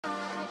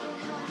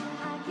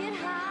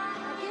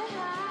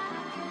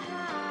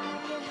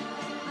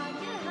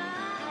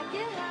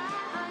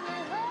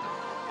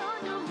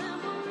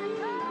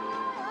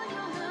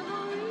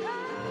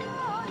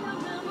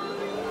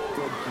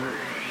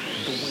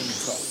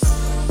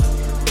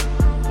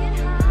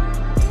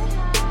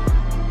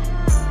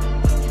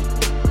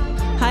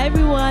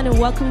everyone, and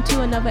welcome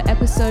to another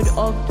episode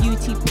of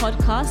Beauty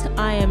Podcast.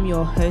 I am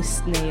your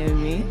host,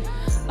 Naomi.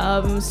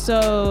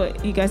 So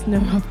you guys know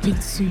I've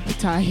been super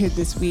tired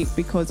this week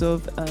because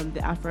of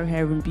the Afro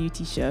Hair and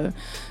Beauty show.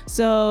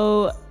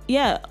 So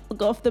yeah,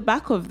 off the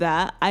back of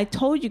that, I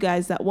told you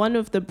guys that one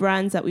of the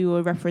brands that we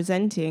were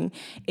representing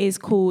is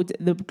called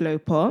the Glow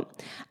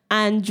Pot.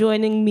 And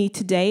joining me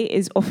today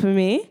is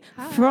Ofemi,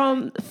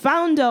 from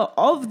founder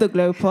of the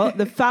Glow Pot,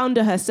 the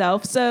founder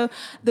herself. So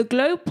the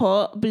Glow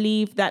Pot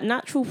believe that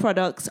natural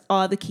products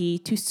are the key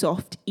to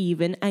soft,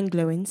 even, and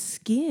glowing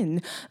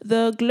skin.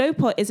 The Glow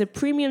Pot is a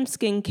premium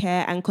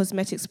skincare and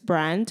cosmetics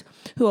brand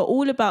who are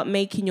all about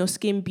making your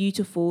skin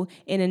beautiful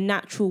in a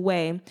natural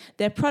way.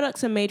 Their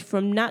products are made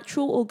from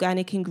natural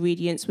organic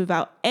ingredients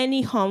without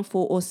any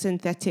harmful or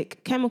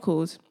synthetic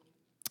chemicals.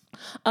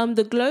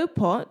 The Glow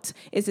Pot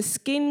is a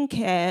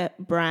skincare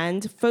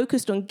brand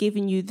focused on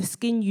giving you the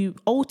skin you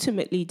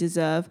ultimately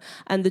deserve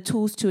and the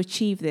tools to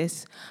achieve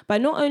this by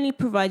not only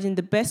providing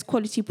the best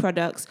quality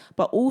products,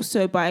 but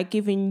also by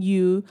giving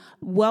you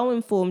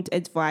well-informed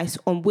advice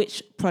on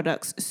which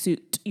products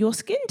suit your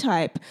skin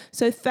type.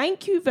 So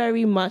thank you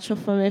very much,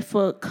 Ofemi,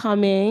 for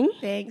coming.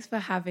 Thanks for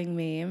having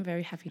me. I'm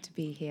very happy to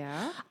be here.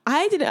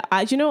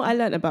 Do you know what I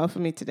learned about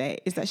Ofemi today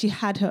is that she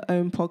had her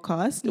own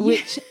podcast,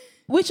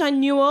 which I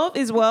knew of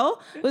as well.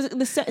 Was it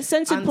the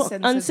Uncensored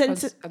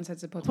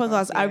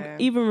podcast? Yeah. I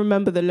even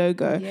remember the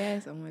logo.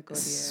 Yes, oh my God,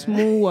 yeah.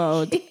 Small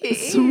world.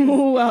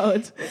 Small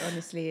world. It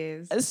honestly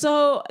is.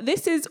 So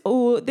this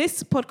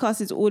podcast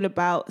is all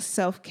about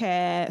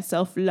self-care,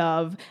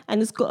 self-love,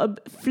 and it's got a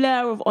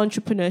flair of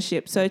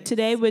entrepreneurship. So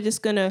today we're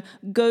just going to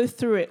go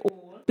through it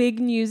all. Big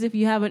news, if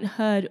you haven't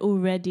heard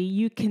already,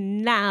 you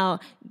can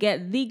now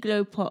get the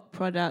Glow Pot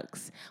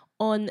products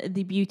on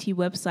the beauty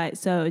website.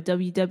 So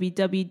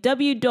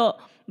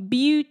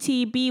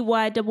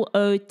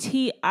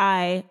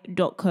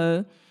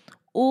www.beautybooti.co.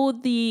 All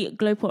the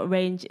Glow Pot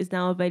range is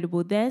now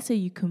available there, so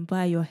you can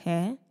buy your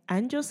hair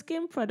and your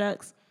skin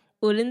products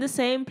all in the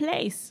same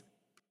place.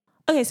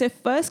 Okay, so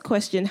first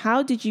question,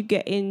 how did you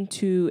get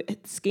into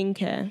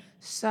skincare?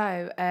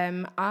 So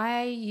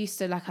I used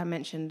to, like I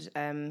mentioned,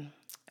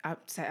 I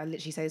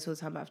literally say this all the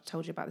time, but I've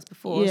told you about this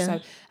before. Yeah.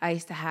 So I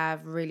used to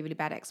have really, really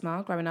bad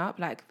eczema growing up.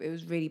 Like, it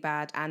was really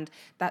bad, and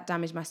that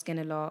damaged my skin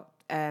a lot.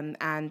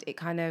 And it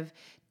kind of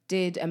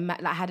did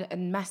had a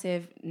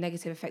massive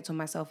negative effect on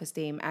my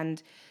self-esteem.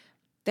 And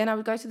then I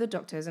would go to the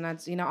doctors and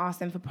I'd, ask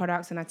them for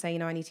products, and I'd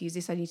say, I need to use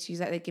this, I need to use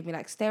that. They'd give me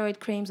like steroid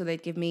creams, or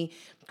they'd give me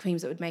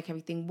creams that would make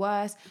everything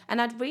worse. And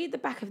I'd read the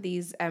back of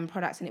these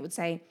products, and it would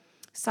say,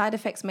 side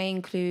effects may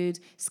include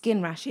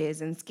skin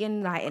rashes and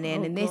skin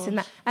lightening and this and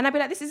that. And I'd be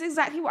like, this is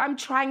exactly what I'm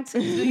trying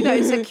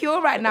to,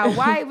 secure right now.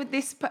 Why would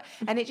this...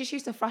 And it just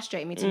used to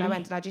frustrate me to no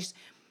end. And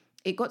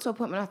it got to a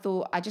point when I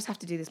thought, I just have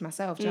to do this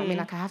myself. Do you know what I mean?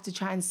 Like, I have to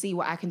try and see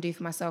what I can do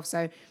for myself.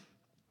 So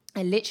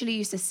I literally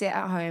used to sit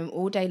at home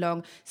all day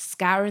long,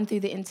 scouring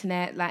through the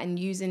internet, and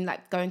using,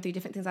 going through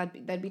different things.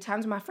 There'd be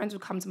times when my friends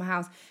would come to my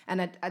house,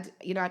 and I'd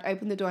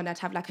open the door and I'd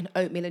have an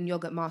oatmeal and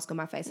yogurt mask on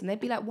my face, and they'd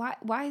be like,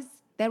 why is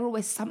there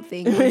always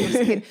something on your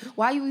skin?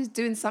 Why are you always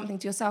doing something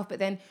to yourself? But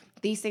then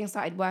these things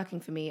started working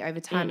for me over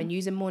time, and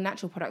using more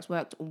natural products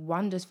worked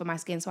wonders for my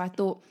skin. So I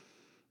thought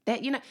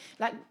that,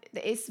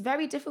 it's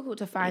very difficult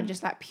to find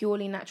just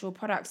purely natural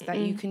products that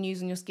you can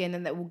use on your skin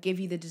and that will give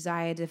you the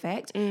desired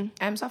effect. So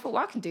I thought, well,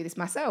 I can do this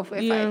myself.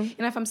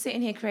 If I'm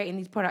sitting here creating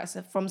these products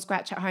from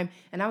scratch at home,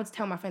 and I would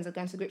tell my friends, I'd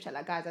go into the group chat,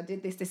 guys, I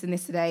did this, this, and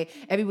this today.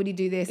 Everybody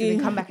do this, and then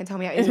come back and tell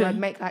me how it is. I'd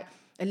make a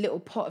little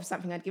pot of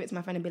something. I'd give it to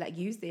my friend and be like,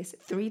 use this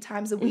 3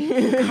 times a week.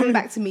 Come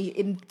back to me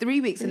in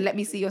 3 weeks and let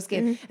me see your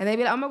skin. And they'd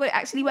be like, oh my God, it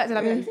actually works. And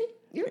I'd be like, see?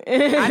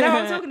 I know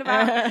what I'm talking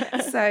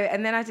about. So,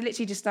 and then I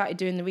literally just started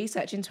doing the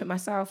research into it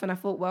myself, and I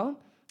thought, well,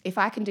 if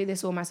I can do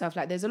this all myself,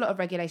 there's a lot of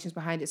regulations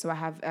behind it. So I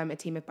have a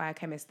team of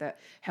biochemists that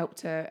help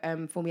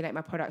to formulate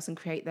my products and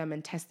create them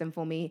and test them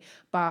for me.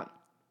 But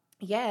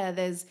yeah,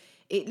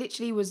 it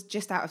literally was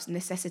just out of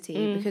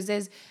necessity, because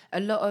there's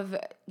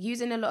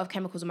using a lot of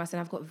chemicals on my skin.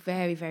 I've got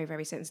very, very,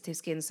 very sensitive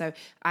skin. So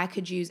I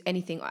could use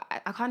anything.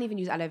 I can't even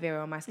use aloe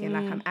vera on my skin.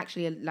 I'm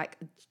actually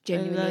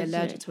genuinely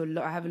allergic to a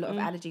lot. I have a lot of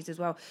allergies as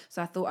well.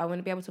 So I thought I want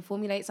to be able to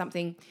formulate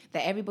something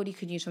that everybody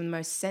could use, from the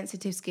most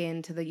sensitive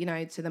skin to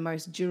the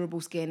most durable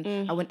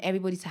skin. I want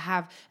everybody to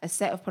have a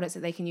set of products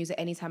that they can use at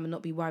any time and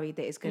not be worried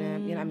that it's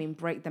going to,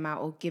 break them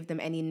out or give them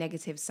any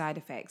negative side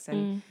effects.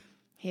 And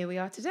here we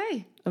are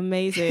today.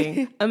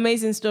 Amazing.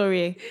 Amazing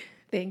story.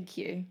 Thank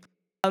you.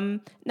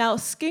 Now,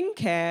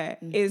 skincare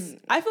is...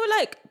 I feel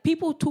like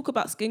people talk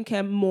about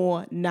skincare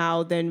more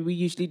now than we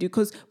usually do,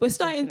 because we're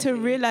starting to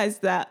realize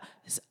that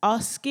our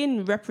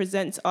skin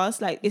represents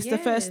us. It's the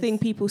first thing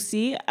people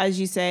see, as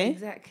you say.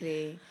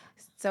 Exactly.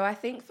 So I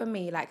think for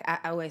me, I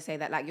always say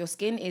that, your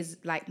skin is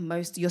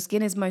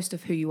most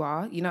of who you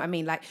are. You know what I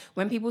mean?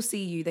 When people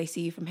see you, they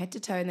see you from head to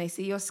toe, and they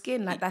see your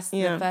skin. That's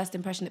the first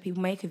impression that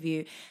people make of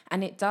you.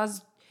 And it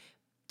does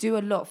do a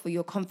lot for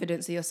your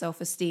confidence or your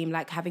self-esteem.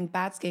 Having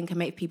bad skin can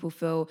make people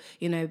feel,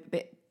 a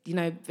bit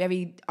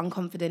very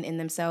unconfident in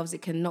themselves.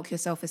 It can knock your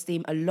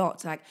self-esteem a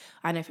lot. Like,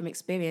 I know from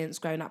experience,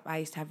 growing up, I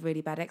used to have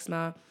really bad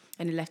eczema,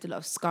 and it left a lot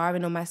of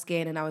scarring on my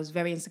skin, and I was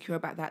very insecure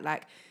about that.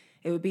 Like,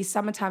 it would be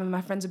summertime and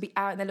my friends would be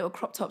out in their little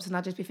crop tops, and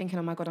I'd just be thinking,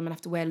 oh my God, I'm gonna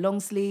have to wear long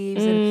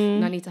sleeves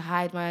and I need to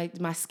hide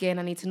my skin.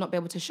 I need to not be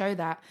able to show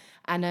that.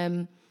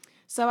 And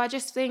so I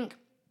just think,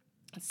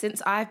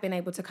 since I've been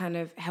able to kind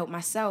of help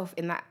myself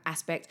in that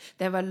aspect,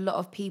 there are a lot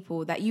of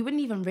people that you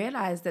wouldn't even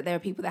realize that there are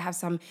people that have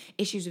some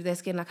issues with their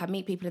skin. Like, I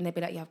meet people and they'd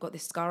be like, yeah, I've got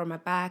this scar on my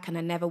back and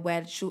I never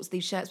wear short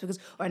sleeve shirts or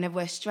I never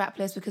wear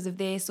strapless because of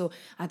this, or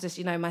I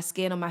just, my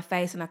skin on my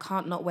face and I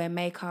can't not wear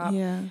makeup.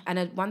 Yeah.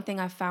 And one thing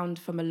I've found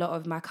from a lot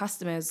of my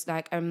customers,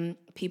 like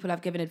people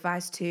I've given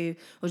advice to,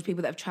 or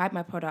people that have tried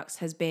my products,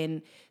 has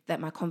been that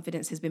my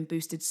confidence has been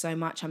boosted so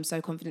much. I'm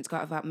so confident to go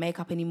out without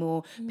makeup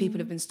anymore. People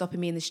have been stopping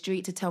me in the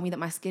street to tell me that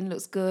my skin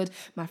looks good.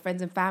 My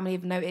friends and family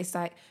have noticed.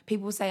 Like,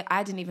 people say,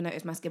 I didn't even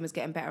notice my skin was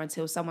getting better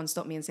until someone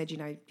stopped me and said,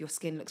 your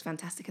skin looks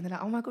fantastic. And they're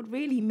like, oh my God,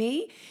 really,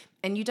 me?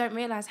 And you don't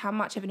realize how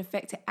much of an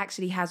effect it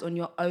actually has on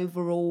your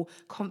overall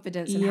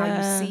confidence and how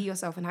you see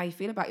yourself and how you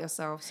feel about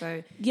yourself.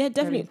 So yeah,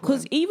 definitely.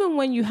 Because even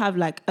when you have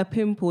like a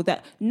pimple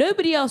that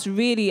nobody else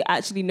really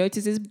actually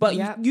notices, but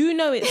you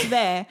know it's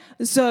there,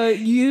 so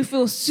you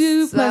feel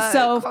super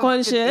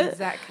self-conscious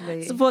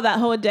for that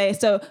whole day.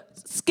 So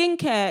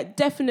skincare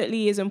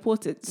definitely is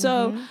important.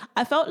 So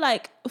I felt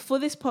like for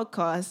this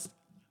podcast,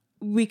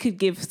 we could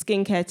give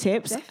skincare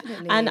tips.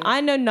 Definitely. And I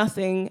know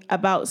nothing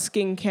about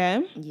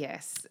skincare.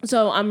 Yes.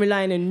 So I'm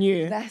relying on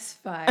you. That's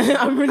fine.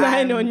 I'm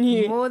relying on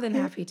you. More than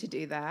happy to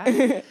do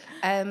that.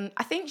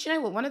 I think,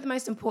 one of the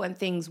most important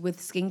things with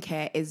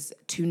skincare is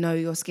to know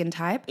your skin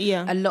type.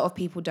 Yeah. A lot of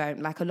people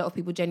don't. Like, a lot of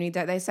people genuinely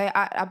don't. They say,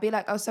 I'll be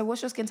like, oh, so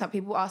what's your skin type?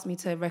 People ask me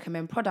to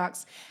recommend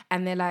products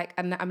and they're like,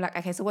 and I'm like,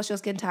 okay, so what's your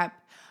skin type?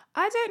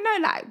 I don't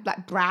know,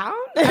 like brown?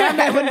 And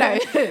I'm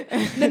like,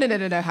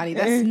 well, no, honey,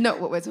 that's not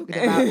what we're talking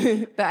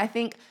about. But I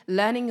think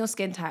learning your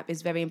skin type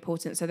is very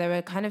important. So there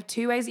are kind of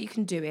two ways that you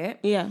can do it.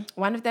 Yeah.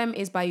 One of them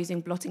is by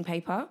using blotting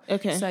paper.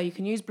 Okay. So you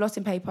can use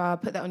blotting paper,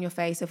 put that on your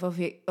face. If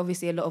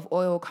obviously a lot of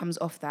oil comes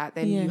off that,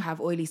 then you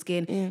have oily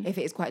skin. If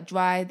it is quite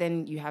dry,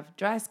 then you have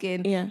dry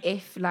skin. Yeah.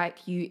 If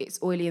it's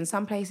oily in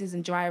some places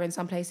and drier in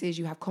some places,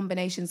 you have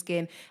combination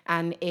skin.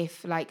 And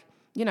if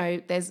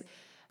there's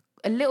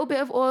a little bit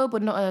of oil,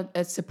 but not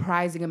a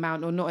surprising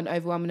amount or not an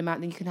overwhelming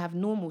amount, then you can have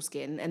normal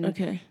skin. And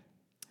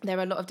there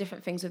are a lot of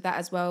different things with that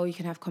as well. You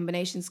can have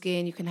combination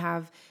skin, you can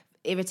have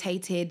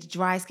irritated,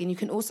 dry skin. You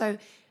can also,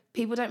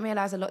 people don't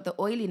realize a lot, the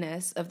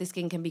oiliness of the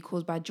skin can be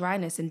caused by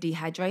dryness and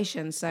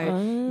dehydration. So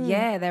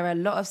there are a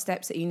lot of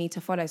steps that you need to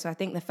follow. So I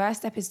think the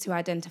first step is to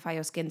identify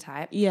your skin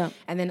type. Yeah.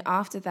 And then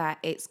after that,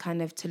 it's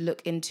kind of to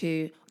look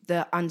into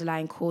the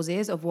underlying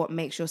causes of what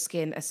makes your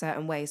skin a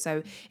certain way.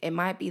 So it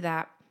might be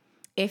that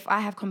if I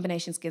have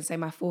combination skin, say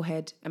my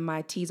forehead and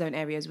my T-zone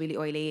area is really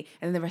oily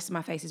and then the rest of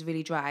my face is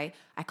really dry,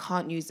 I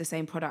can't use the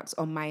same products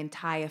on my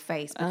entire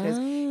face because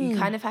you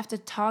kind of have to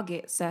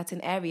target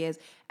certain areas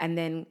and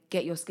then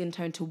get your skin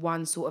tone to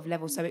one sort of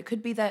level. So it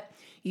could be that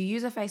you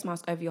use a face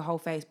mask over your whole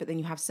face, but then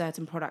you have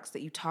certain products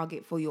that you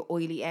target for your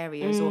oily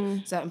areas or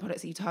certain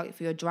products that you target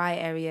for your dry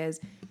areas.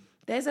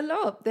 There's a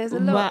lot.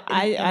 But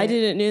I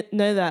didn't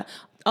know that.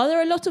 Are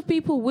there a lot of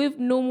people with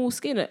normal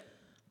skin?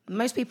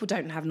 Most people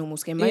don't have normal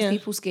skin. Most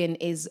people's skin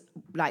is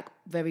like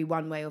very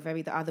one way or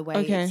very the other way.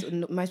 Okay.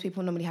 Most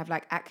people normally have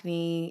like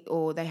acne,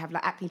 or they have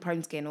like acne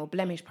prone skin or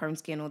blemish prone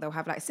skin, or they'll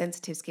have like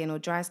sensitive skin or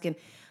dry skin.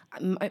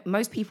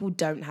 Most people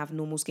don't have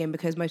normal skin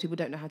because most people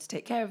don't know how to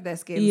take care of their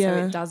skin.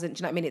 So it doesn't, do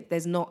you know what I mean?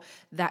 There's not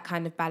that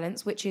kind of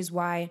balance, which is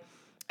why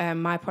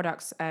my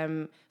products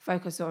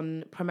focus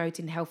on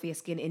promoting healthier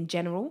skin in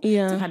general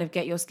to kind of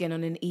get your skin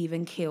on an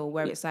even keel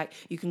where it's like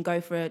you can go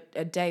for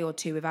a day or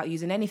two without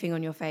using anything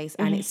on your face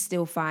and it's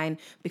still fine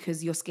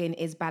because your skin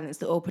is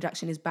balanced. The oil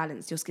production is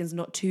balanced. Your skin's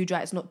not too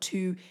dry. It's not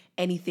too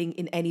anything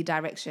in any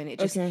direction. It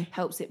just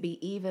helps it be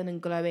even and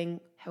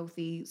glowing,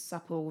 healthy,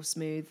 supple,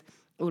 smooth,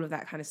 all of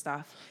that kind of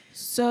stuff.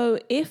 So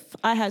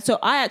I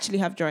actually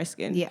have dry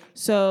skin. Yeah.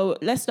 So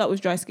let's start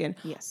with dry skin.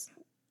 Yes.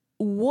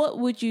 What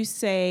would you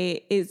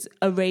say is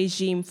a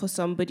regime for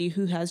somebody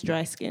who has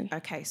dry skin?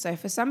 Okay, so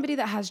for somebody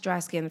that has dry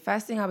skin, the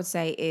first thing I would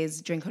say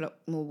is drink a lot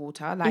more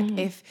water. Like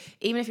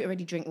even if you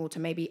already drink water,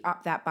 maybe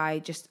up that by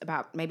just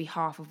about maybe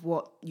half of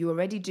what you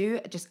already do.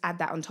 Just add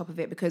that on top of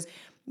it because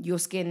your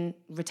skin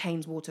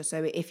retains water.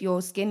 So if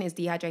your skin is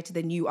dehydrated,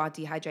 then you are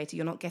dehydrated.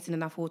 You're not getting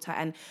enough water.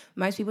 And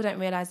most people don't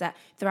realize that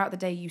throughout the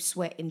day you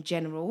sweat in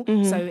general.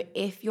 So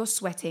if you're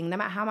sweating, no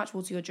matter how much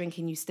water you're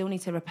drinking, you still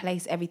need to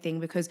replace everything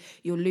because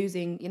you're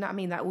losing, you know what I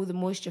mean, like all the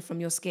moisture from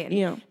your skin.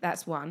 Yeah.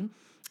 That's one.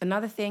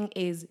 Another thing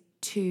is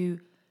to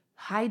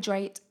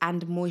hydrate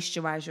and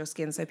moisturize your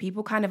skin. So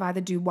people kind of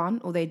either do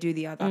one or they do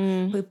the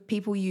other.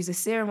 People use a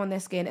serum on their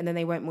skin and then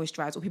they won't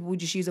moisturize, or people will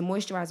just use a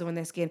moisturizer on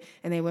their skin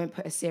and they won't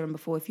put a serum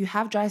before. If you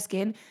have dry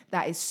skin,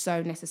 that is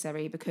so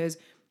necessary because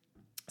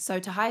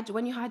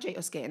when you hydrate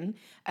your skin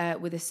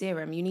with a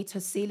serum, you need to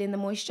seal in the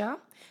moisture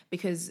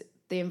because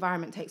the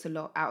environment takes a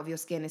lot out of your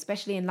skin,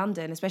 especially in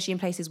London, especially in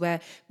places where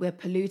we're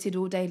polluted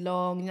all day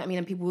long, you know what I mean?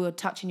 And people are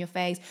touching your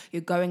face,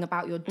 you're going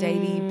about your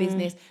daily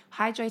business,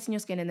 hydrating your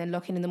skin and then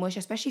locking in the moisture,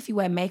 especially if you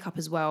wear makeup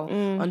as well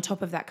on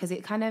top of that, because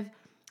it kind of,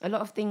 a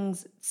lot of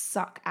things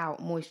suck out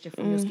moisture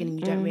from your skin and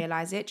you don't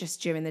realize it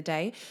just during the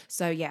day.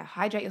 So yeah,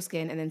 hydrate your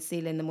skin and then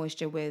seal in the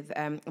moisture with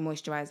a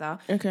moisturizer.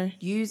 Okay.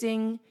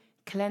 Using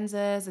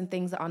cleansers and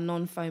things that are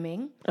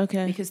non-foaming.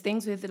 Okay. Because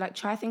things with like,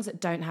 try things that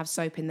don't have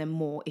soap in them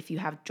more if you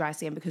have dry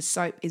skin, because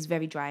soap is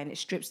very dry and it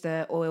strips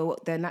the oil,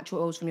 the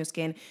natural oils from your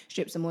skin,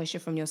 strips the moisture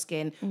from your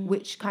skin,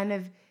 which kind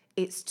of,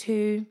 it's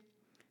to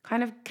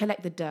kind of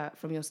collect the dirt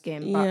from your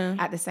skin, but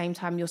at the same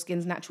time your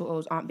skin's natural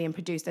oils aren't being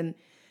produced. And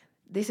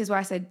this is why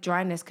I said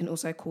dryness can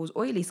also cause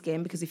oily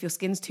skin, because if your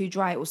skin's too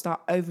dry, it will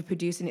start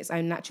overproducing its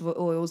own natural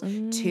oils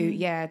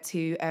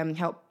to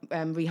help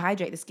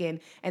rehydrate the skin.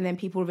 And then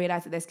people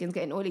realize that their skin's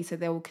getting oily, so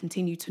they will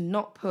continue to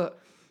not put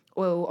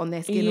oil on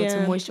their skin or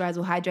to moisturize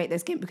or hydrate their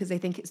skin because they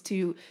think it's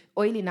too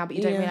oily now, but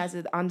you don't realize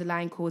that the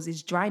underlying cause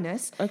is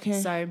dryness. Okay.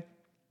 So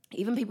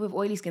even people with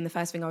oily skin, the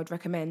first thing I would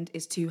recommend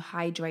is to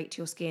hydrate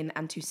your skin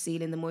and to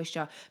seal in the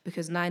moisture,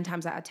 because 9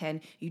 times out of 10,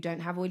 you don't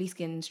have oily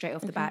skin straight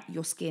off the bat.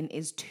 Your skin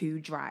is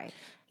too dry.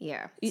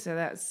 Yeah. So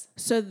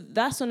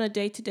that's on a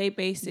day-to-day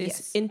basis.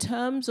 Yes. In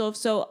terms of,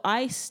 so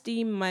I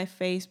steam my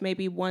face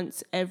maybe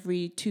once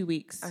every 2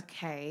 weeks.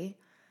 Okay.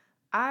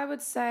 I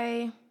would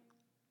say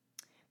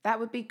that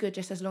would be good,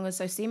 just as long as,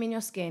 so steaming your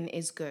skin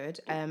is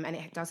good, and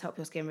it does help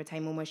your skin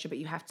retain more moisture, but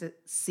you have to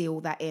seal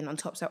that in on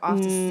top. So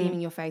after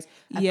steaming your face,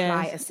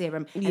 apply a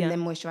serum and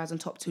then moisturize on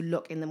top to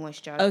lock in the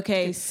moisture.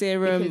 Okay,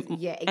 serum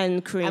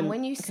and cream. And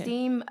when you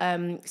steam,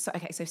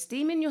 so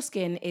steaming your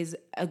skin is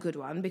a good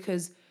one,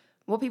 because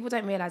what people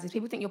don't realize is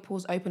people think your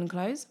pores open and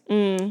close,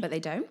 but they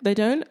don't. They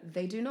don't?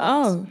 They do not.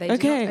 Oh, they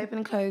do not open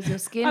and close. Your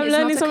skin I'm is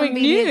learning not a something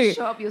convenience new.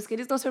 shop. Your skin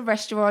is not a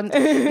restaurant.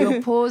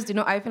 Your pores do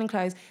not open and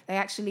close. They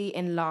actually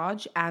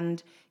enlarge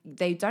and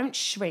they don't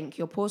shrink.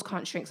 Your pores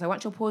can't shrink. So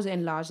once your pores are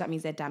enlarged, that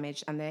means they're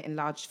damaged and they're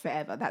enlarged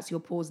forever. That's your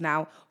pores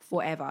now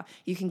forever.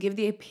 You can give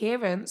the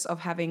appearance of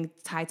having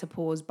tighter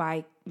pores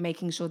by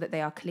making sure that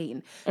they are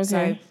clean. Okay.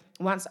 So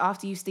once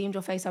after you steamed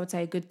your face, I would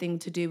say a good thing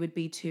to do would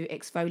be to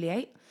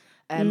exfoliate.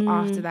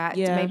 After that,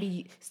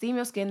 maybe steam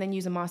your skin, then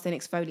use a mask, then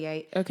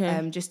exfoliate.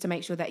 Okay. Just to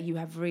make sure that you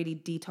have really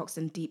detoxed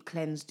and deep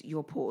cleansed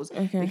your pores.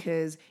 Okay.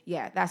 Because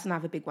that's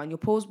another big one. Your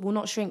pores will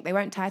not shrink; they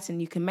won't tighten.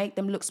 You can make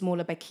them look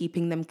smaller by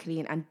keeping them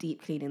clean and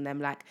deep cleaning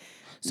them.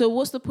 So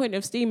what's the point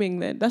of steaming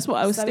then? That's what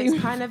I was steaming.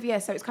 It's kind of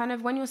So it's kind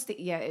of when you're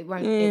it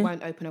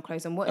won't open or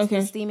close. And what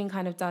the steaming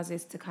kind of does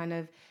is to kind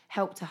of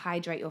help to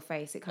hydrate your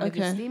face. It kind of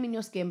you're steaming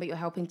your skin, but you're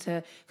helping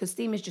to, because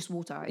steam is just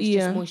water. It's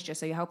just moisture.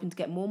 So you're helping to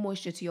get more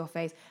moisture to your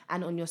face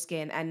and on your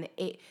skin. And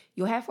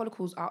your hair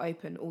follicles are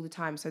open all the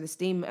time. So the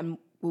steam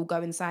will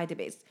go inside of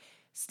it.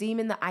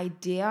 Steaming, the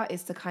idea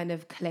is to kind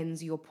of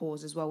cleanse your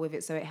pores as well with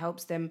it. So it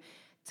helps them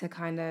to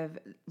kind of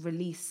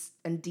release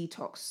and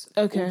detox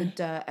all the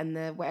dirt and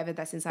the whatever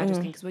that's inside your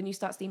skin. Because when you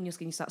start steaming your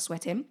skin, you start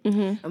sweating.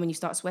 And when you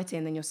start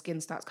sweating, then your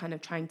skin starts kind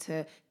of trying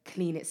to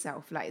clean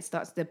itself. Like it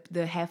starts,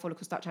 the hair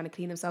follicles start trying to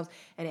clean themselves,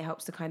 and it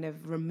helps to kind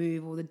of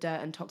remove all the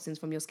dirt and toxins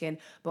from your skin.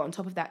 But on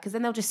top of that, because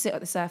then they'll just sit at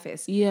the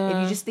surface. Yeah.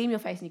 If you just steam your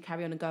face and you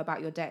carry on and go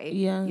about your day,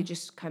 you're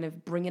just kind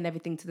of bringing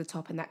everything to the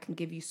top, and that can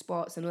give you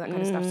spots and all that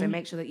kind of stuff. So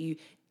make sure that you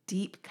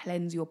deep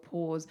cleanse your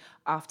pores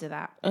after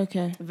that.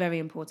 Okay. Very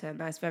important.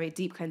 That's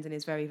deep cleansing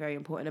is very, very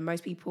important. And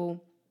most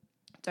people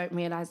don't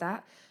realize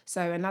that.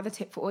 So another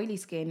tip for oily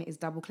skin is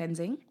double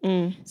cleansing.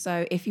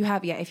 So if you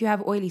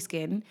have oily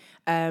skin,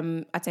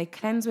 I'd say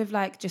cleanse with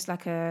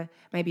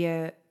maybe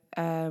a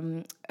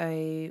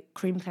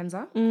cream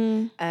cleanser.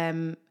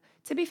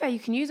 To be fair, you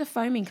can use a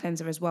foaming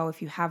cleanser as well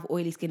if you have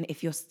oily skin,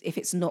 if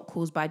it's not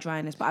caused by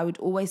dryness. But I would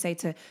always say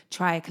to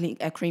try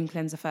a cream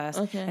cleanser first.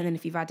 Okay. And then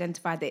if you've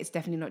identified that it's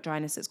definitely not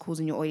dryness that's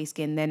causing your oily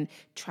skin, then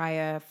try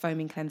a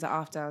foaming cleanser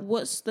after.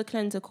 What's the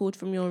cleanser called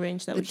from your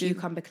range? The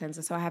cucumber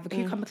cleanser. So I have a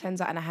cucumber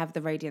cleanser and I have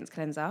the radiance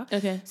cleanser.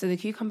 Okay. So the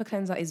cucumber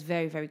cleanser is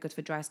very, very good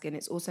for dry skin.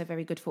 It's also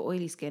very good for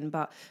oily skin.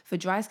 But for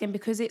dry skin,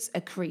 because it's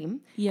a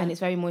cream and it's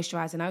very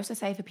moisturizing, I also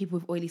say for people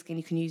with oily skin,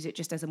 you can use it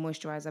just as a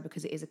moisturizer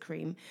because it is a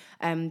cream.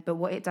 But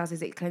what it does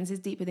is it cleanses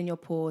deep within your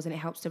pores and it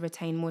helps to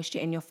retain moisture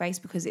in your face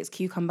because it's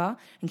cucumber,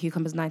 and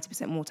cucumber's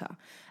 90% water.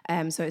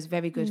 So it's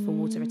very good for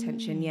water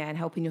retention, and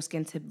helping your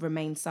skin to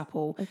remain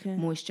supple,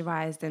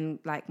 moisturized, and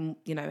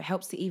it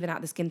helps to even out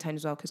the skin tone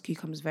as well, because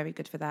cucumber's very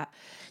good for that.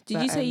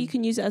 Did you say you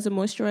can use it as a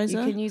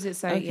moisturizer? You can use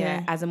it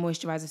as a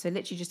moisturizer. So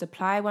literally just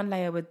apply one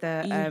layer with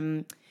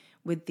the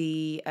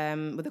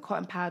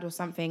cotton pad or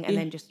something, and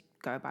then just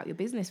go about your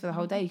business for the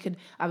whole day.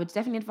 I would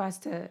definitely advise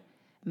to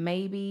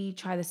maybe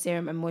try the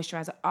serum and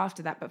moisturizer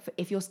after that. But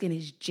if your skin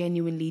is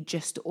genuinely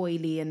just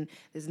oily and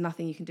there's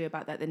nothing you can do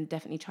about that, then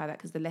definitely try that,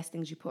 because the less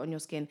things you put on your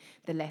skin,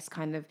 the less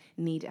kind of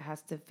need it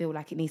has to feel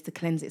like it needs to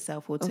cleanse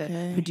itself or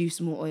to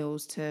produce more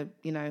oils to,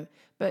 you know.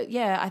 But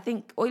yeah, I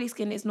think oily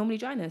skin is normally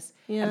dryness.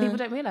 Yeah. And people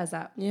don't realise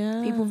that.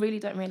 Yeah. People really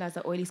don't realise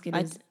that oily skin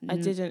is... I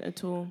didn't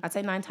at all. I'd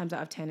say 9 times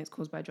out of 10 it's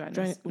caused by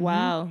dryness.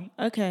 Wow.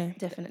 Okay.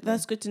 Definitely.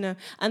 That's good to know.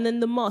 And then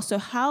the mask. So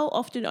how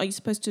often are you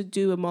supposed to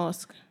do a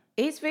mask?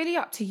 It's really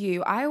up to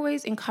you. I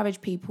always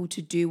encourage people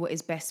to do what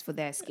is best for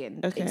their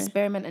skin. Okay.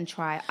 Experiment and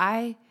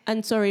try.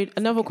 And sorry,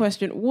 another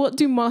question. What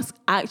do masks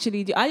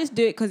actually do? I just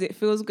do it because it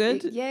feels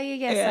good.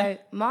 Yeah. So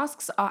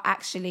masks are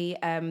actually,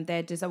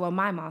 they're designed, well,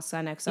 my masks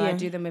I know, because I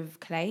do them with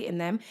clay in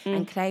them.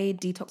 And clay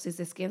detoxes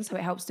the skin, so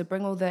it helps to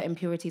bring all the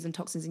impurities and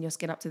toxins in your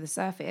skin up to the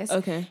surface.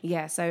 Okay.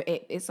 Yeah, so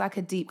it's like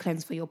a deep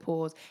cleanse for your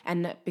pores.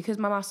 And because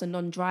my masks are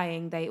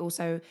non-drying, they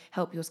also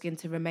help your skin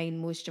to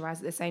remain moisturized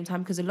at the same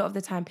time. Because a lot of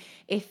the time,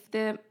 if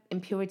the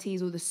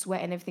impurities or the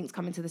sweat and everything's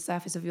coming to the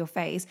surface of your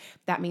face,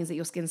 that means that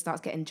your skin starts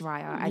getting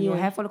drier, and your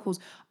hair follicles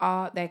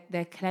are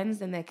they're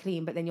cleansed and they're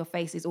clean, but then your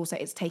face is also,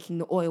 it's taking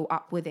the oil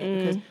up with it,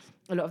 because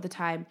a lot of the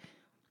time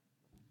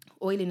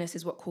oiliness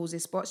is what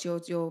causes spots. Your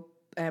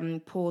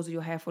pores or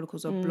your hair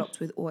follicles are blocked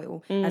with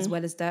oil as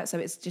well as dirt, so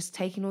it's just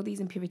taking all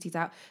these impurities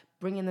out,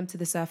 bringing them to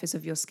the surface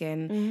of your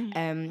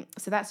skin.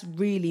 So that's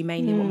really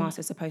mainly what masks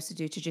are supposed to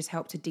do, to just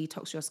help to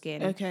detox your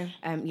skin. Okay.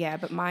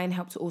 But mine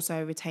help to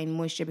also retain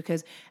moisture,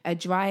 because a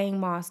drying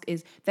mask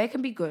they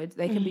can be good,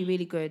 they can be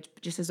really good,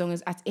 just as long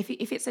as, if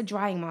it's a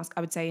drying mask,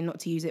 I would say not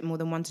to use it more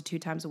than 1 to 2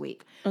 times a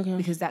week,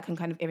 because that can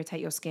kind of irritate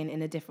your skin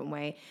in a different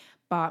way.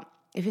 But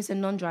if it's a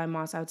non-drying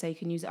mask, I would say you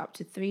can use it up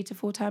to 3 to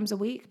 4 times a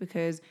week,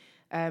 because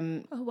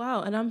oh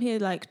wow, and I'm here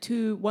like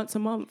once a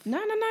month. No.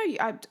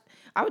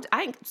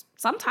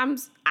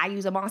 Sometimes I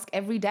use a mask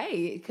every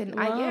day.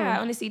 I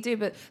honestly do,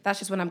 but that's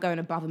just when I'm going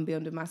above and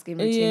beyond with my skin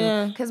routine.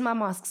 Yeah. Because my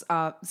masks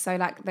are so,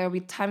 like, there'll be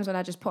times when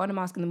I just put on a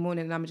mask in the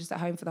morning and I'm just at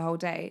home for the whole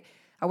day.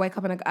 I wake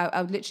up and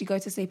I would literally go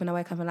to sleep, and I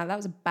wake up and that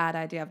was a bad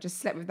idea. I've just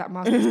slept with that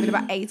mask. It's been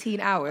about 18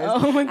 hours.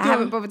 Oh my God. I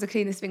haven't bothered to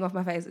clean this thing off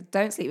my face.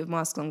 Don't sleep with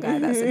masks on,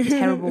 guys. That's a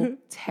terrible,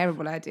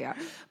 terrible idea.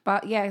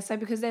 But yeah, so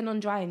because they're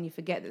non-drying, you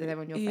forget that they're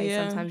on your face.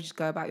 Yeah. Sometimes you just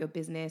go about your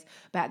business.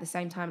 But at the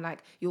same time,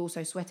 like, you're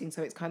also sweating.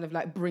 So it's kind of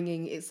like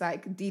it's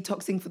like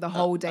detoxing for the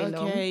whole day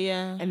long.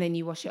 Yeah. And then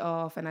you wash it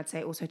off. And I'd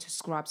say also to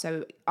scrub.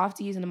 So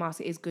after using a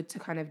mask, it is good to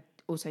kind of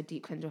also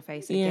deep cleanse your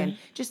face again,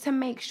 just to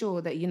make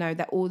sure that, you know,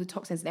 that all the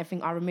toxins and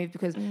everything are removed,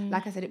 because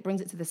like I said, it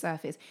brings it to the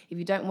surface. If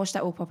you don't wash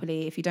that all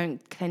properly, if you don't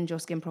cleanse your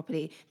skin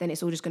properly, then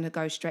it's all just going to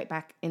go straight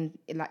back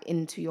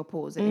into your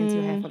pores and into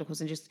your hair follicles,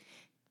 and just,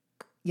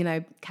 you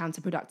know,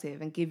 counterproductive,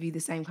 and give you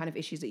the same kind of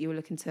issues that you were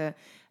looking to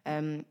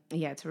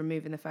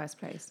remove in the first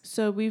place.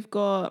 So we've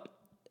got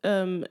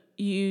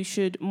you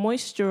should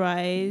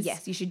moisturize.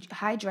 Yes, you should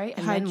hydrate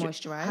and then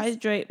moisturize.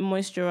 Hydrate,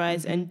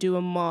 moisturize, and do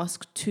a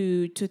mask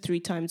 2 to 3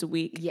 times a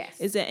week.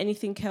 Yes. Is there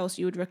anything else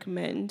you would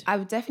recommend? I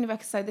would definitely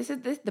recommend. So this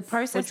is the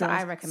process that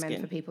I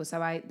recommend for people.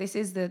 So this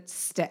is the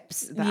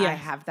steps that I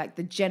have, like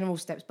the general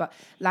steps. But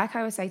like I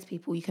always say to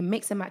people, you can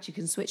mix and match, you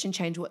can switch and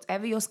change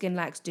whatever your skin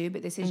likes do.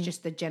 But this is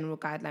just the general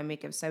guideline we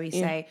give. So we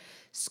say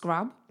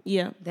scrub,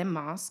 then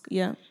mask,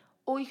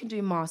 or you can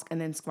do mask and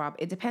then scrub.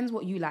 It depends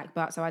what you like.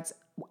 But so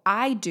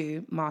I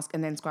do mask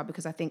and then scrub,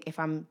 because I think if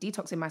I'm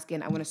detoxing my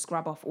skin, I want to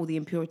scrub off all the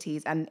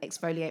impurities and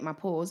exfoliate my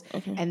pores,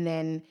 and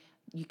then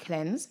you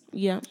cleanse.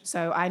 Yeah.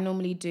 So I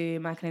normally do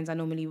my cleanse. I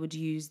normally would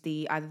use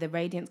either the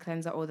Radiance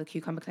cleanser or the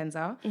Cucumber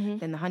cleanser,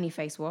 then the Honey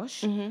face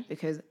wash,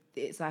 because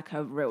it's like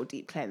a real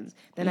deep cleanse.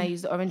 Then I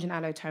use the Orange and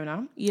Aloe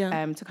toner,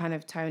 to kind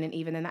of tone and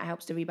even, and that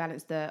helps to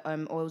rebalance the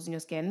oils in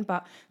your skin.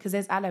 But because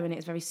there's aloe in it,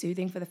 it's very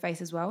soothing for the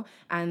face as well.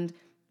 And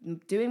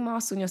doing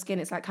masks on your skin,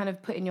 it's like kind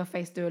of putting your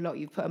face through a lot.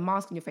 You've put a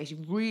mask on your face,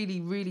 you've really,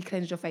 really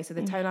cleansed your face. So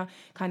the toner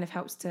kind of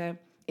helps to,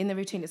 in the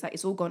routine, it's like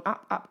it's all gone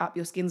up.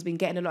 Your skin's been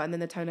getting a lot, and then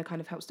the toner kind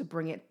of helps to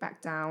bring it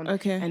back down,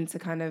 and to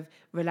kind of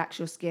relax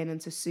your skin and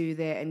to soothe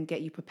it and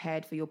get you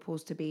prepared for your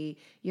pores to be,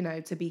 you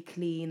know, to be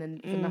clean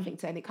and for nothing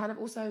to. And it kind of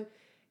also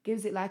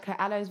gives it like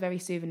aloe is very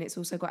soothing. It's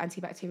also got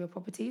antibacterial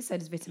properties, so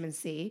does vitamin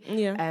C.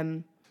 Yeah.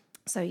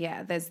 So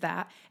yeah, there's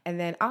that. And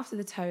then after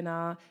the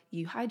toner,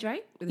 you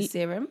hydrate with a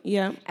serum.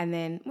 Yeah. And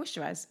then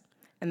moisturize.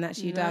 And that's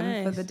you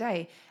done for the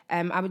day.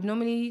 I would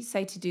normally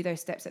say to do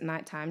those steps at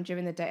nighttime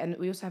during the day. And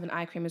we also have an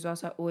eye cream as well.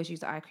 So I always use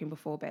the eye cream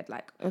before bed.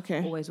 Like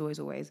always.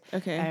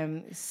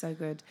 Okay. It's so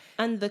good.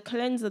 And the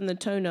cleanse and the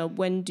toner,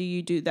 when do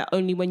you do that?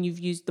 Only when you've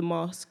used the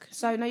mask?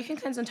 So no, you can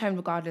cleanse and tone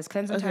regardless.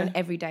 Cleanse and tone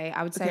every day.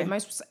 I would say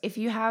if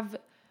you have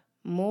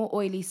more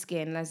oily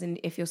skin, as in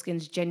if your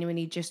skin's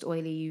genuinely just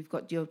oily,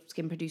 your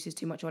skin produces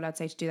too much oil, I'd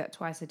say to do that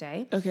twice a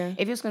day. Okay.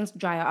 If your skin's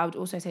drier, I would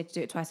also say to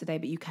do it twice a day,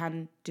 but you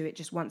can do it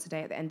just once a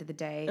day at the end of the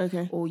day.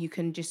 Okay. Or you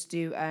can just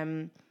do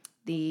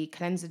the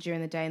cleanser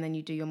during the day, and then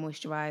you do your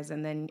moisturize,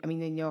 and then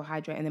you'll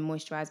hydrate and then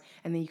moisturize,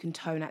 and then you can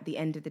tone at the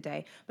end of the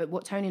day. But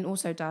what toning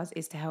also does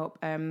is to help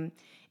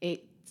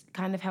it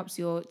kind of helps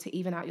to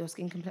even out your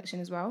skin complexion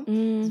as well.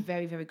 It's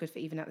very, very good for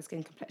even out the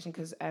skin complexion,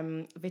 because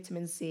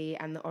vitamin C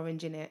and the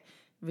orange in it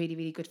really,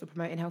 really good for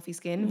promoting healthy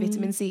skin.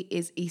 Vitamin C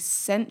is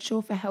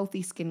essential for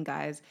healthy skin,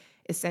 guys.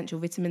 Essential.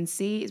 Vitamin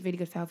C is really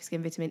good for healthy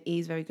skin. Vitamin E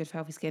is very good for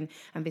healthy skin,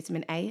 and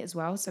vitamin A as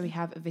well. So we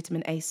have a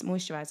vitamin A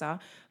moisturizer,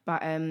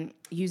 but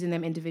using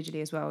them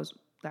individually as well is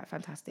like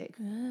fantastic.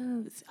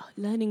 Oh,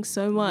 learning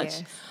so much.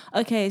 Yes.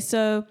 Okay,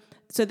 so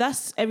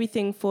that's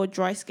everything for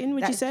dry skin,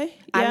 would you say?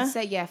 I would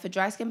say, for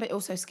dry skin, but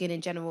also skin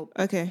in general.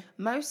 Okay.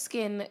 Most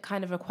skin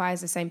kind of requires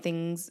the same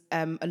things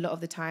a lot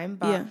of the time,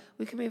 but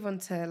we can move on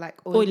to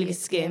like oily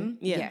skin.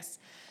 Yeah. Yes.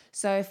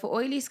 So for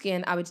oily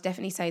skin, I would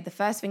definitely say the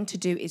first thing to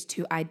do is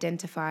to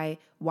identify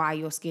why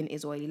your skin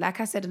is oily.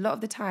 Like I said, a lot of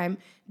the time,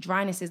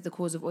 dryness is the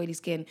cause of oily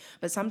skin,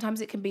 but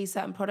sometimes it can be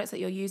certain products that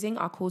you're using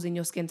are causing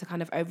your skin to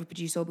kind of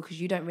overproduce oil because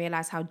you don't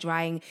realize how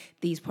drying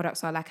these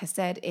products are. Like I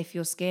said, if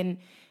your skin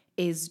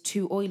is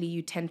too oily,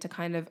 you tend to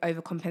kind of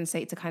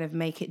overcompensate to kind of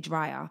make it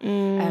drier.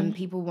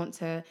 People want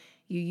to...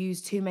 You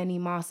use too many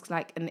masks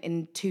like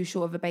in too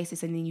short of a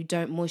basis, and then you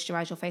don't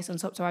moisturize your face on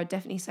top. So I would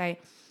definitely say,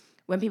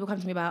 when people come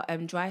to me about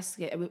dry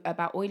skin,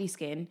 about oily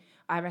skin,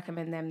 I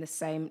recommend them the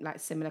same, like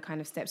similar kind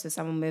of steps as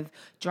someone with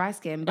dry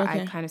skin. But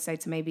I kind of say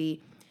to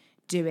maybe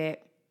do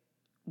it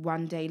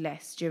one day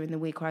less during the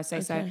week, or I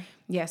say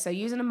so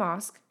using a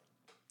mask.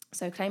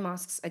 So clay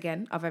masks,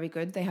 again, are very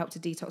good. They help to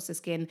detox the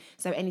skin.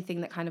 So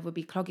anything that kind of would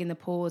be clogging the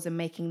pores and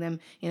making them,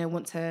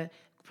 want to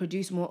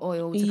produce more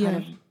oil to kind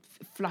of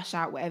flush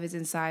out whatever's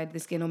inside the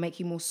skin or make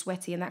you more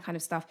sweaty and that kind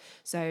of stuff.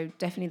 So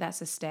definitely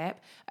that's a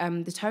step.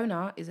 The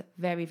toner is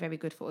very, very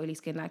good for oily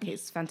skin. Like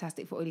it's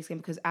fantastic for oily skin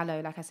because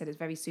aloe, like I said, is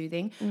very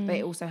soothing, but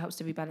it also helps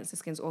to rebalance the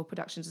skin's oil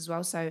productions as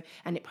well. So,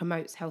 and it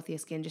promotes healthier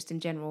skin just in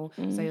general.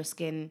 So your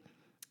skin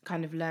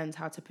kind of learns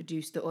how to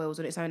produce the oils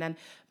on its own. And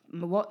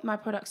what my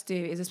products do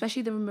is,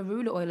 especially the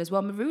marula oil as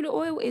well, marula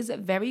oil is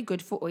very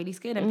good for oily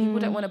skin, and people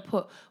don't want to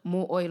put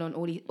more oil on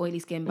oily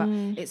skin, but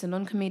it's a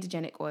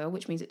non-comedogenic oil,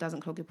 which means it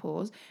doesn't clog your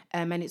pores,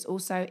 and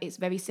it's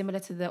very similar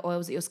to the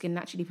oils that your skin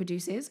naturally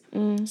produces.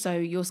 So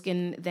your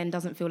skin then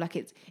doesn't feel like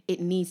it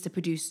needs to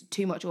produce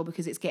too much oil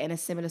because it's getting a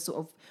similar sort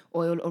of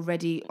oil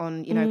already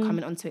on,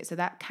 coming onto it. So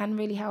that can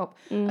really help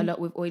a lot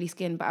with oily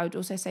skin. But I would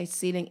also say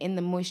sealing in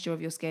the moisture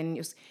of your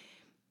skin.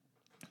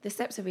 The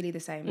steps are really the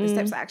same. The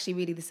steps are actually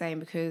really the same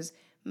because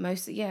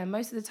most of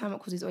the time what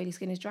causes oily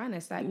skin is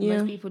dryness. Like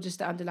most people, just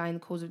the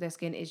underlying cause of their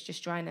skin is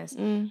just dryness.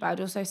 But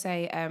I'd also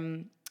say,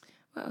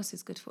 what else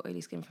is good for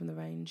oily skin from the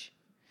range?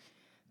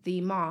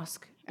 The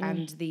mask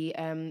and the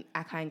Acai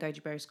and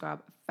Goji Berry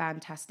Scrub,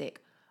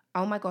 fantastic.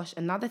 Oh my gosh,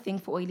 another thing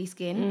for oily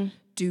skin,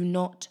 do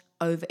not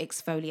over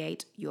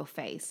exfoliate your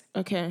face.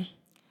 Okay.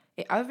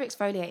 Over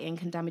exfoliating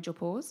can damage your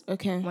pores.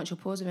 Okay. Once your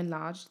pores are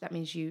enlarged, that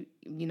means you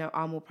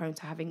are more prone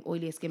to having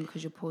oilier skin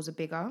because your pores are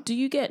bigger. Do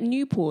you get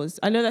new pores?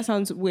 I know that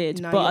sounds weird,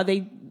 but are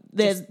they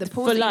the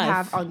pores that life? You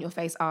have on your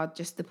face are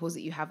just the pores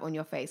that you have on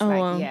your face.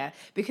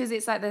 Because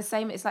it's like the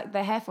same. It's like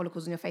the hair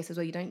follicles on your face as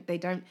well. They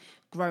don't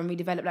grow and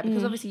redevelop. Like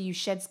because obviously you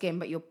shed skin,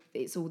 but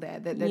it's all there.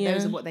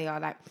 Those are what they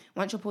are. Like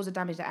once your pores are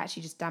damaged, they're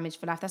actually just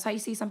damaged for life. That's how you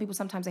see some people.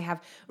 Sometimes they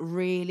have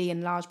really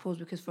enlarged pores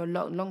because for a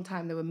long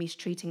time they were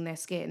mistreating their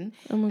skin,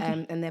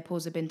 and their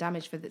pores have been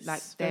damaged for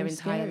their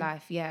entire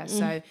life. Yeah.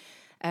 So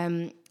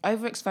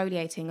over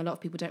exfoliating, a lot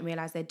of people don't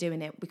realize they're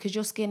doing it because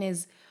your skin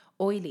is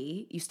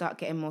oily. You start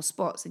getting more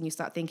spots, and you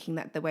start thinking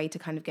that the way to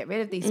kind of get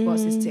rid of these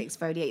spots is to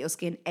exfoliate your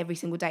skin every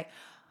single day.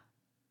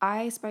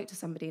 I spoke to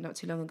somebody not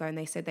too long ago, and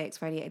they said they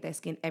exfoliated their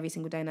skin every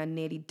single day, and I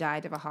nearly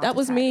died of a heart attack. That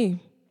was me.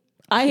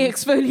 I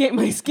exfoliate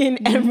my skin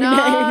every day.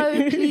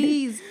 No,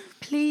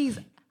 please.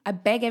 I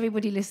beg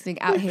everybody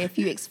listening out here, if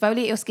you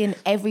exfoliate your skin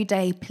every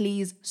day,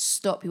 please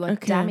stop. You are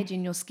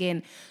damaging your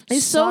skin.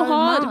 It's so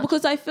hard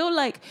because I feel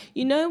like,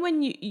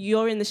 when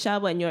you're in the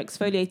shower and you're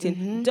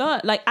exfoliating,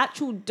 dirt, like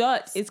actual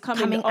dirt is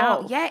coming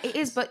out. Yeah, it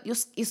is, but your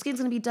skin's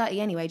going to be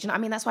dirty anyway. Do you know what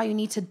I mean? That's why you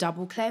need to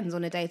double cleanse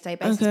on a day-to-day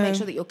basis to make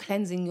sure that you're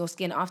cleansing your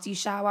skin after you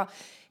shower.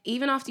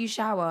 Even after you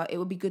shower, it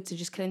would be good to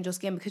just cleanse your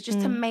skin because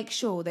just to make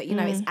sure that,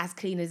 it's as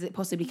clean as it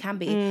possibly can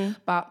be.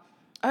 But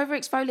over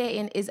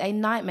exfoliating is a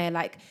nightmare.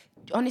 Like,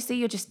 honestly,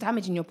 you're just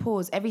damaging your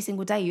pores every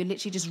single day. You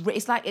literally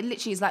it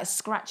literally is like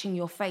scratching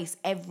your face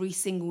every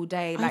single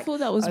day. Like, I thought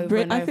that was over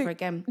and over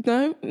again.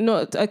 No,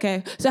 not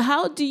okay. So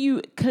how do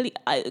you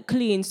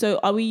clean? So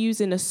are we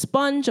using a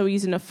sponge? Are we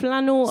using a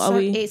flannel?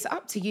 It's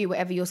up to you,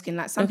 whatever your skin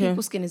like. Some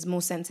people's skin is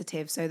more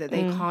sensitive, so that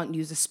they can't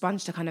use a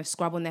sponge to kind of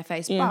scrub on their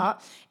face.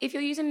 But if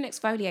you're using an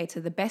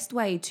exfoliator, the best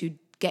way to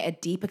get a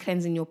deeper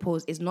cleanse in your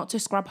pores is not to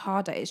scrub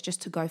harder, it's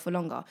just to go for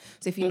longer.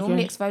 So if you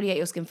normally exfoliate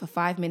your skin for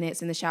 5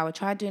 minutes in the shower,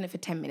 try doing it for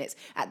 10 minutes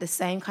at the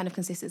same kind of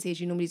consistency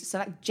as you normally do. So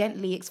like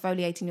gently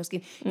exfoliating your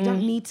skin. You don't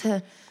need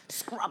to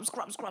scrub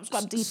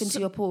deep into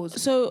your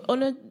pores. So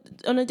on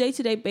a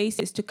day-to-day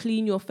basis, to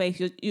clean your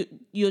face,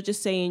 you're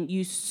just saying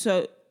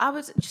I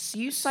would just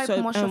use soap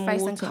and wash your face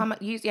water.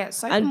 and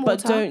soap and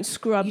water. But don't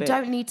scrub it. You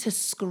don't need to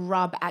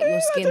scrub at your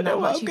skin that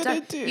much.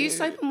 Use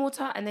soap and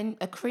water and then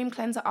a cream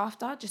cleanser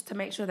after, just to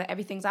make sure that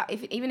everything's out.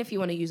 Even if you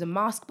want to use a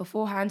mask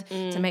beforehand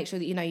to make sure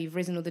that you've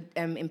risen all the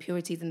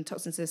impurities and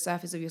toxins to the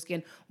surface of your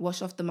skin,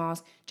 wash off the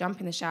mask, jump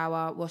in the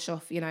shower, wash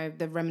off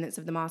the remnants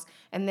of the mask,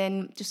 and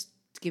then just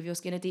give your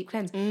skin a deep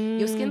cleanse.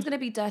 Your skin's going to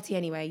be dirty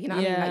anyway. You know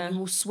what I mean? Like, you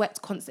will sweat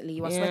constantly.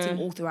 You are sweating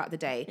all throughout the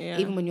day.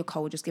 Even when you're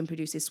cold, your skin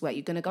produces sweat.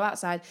 You're going to go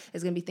outside.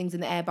 There's going to be things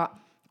in the air, but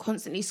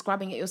constantly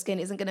scrubbing at your skin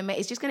isn't going to make,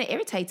 it's just going to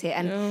irritate it.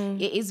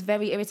 And it is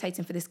very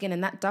irritating for the skin.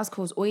 And that does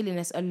cause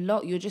oiliness a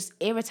lot. You're just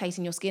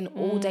irritating your skin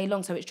all day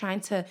long. So it's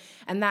trying to,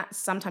 and that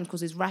sometimes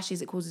causes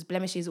rashes. It causes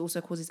blemishes. It also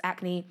causes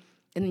acne.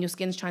 And then your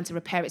skin's trying to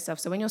repair itself.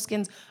 So when your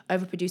skin's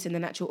overproducing the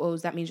natural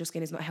oils, that means your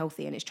skin is not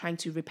healthy and it's trying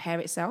to repair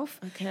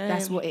itself. Okay.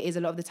 That's what it is a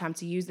lot of the time,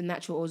 to use the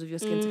natural oils of your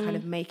skin to kind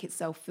of make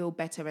itself feel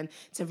better and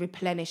to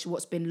replenish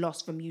what's been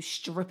lost from you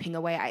stripping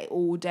away at it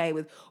all day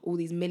with all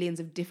these millions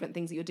of different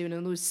things that you're doing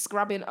and all this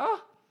scrubbing.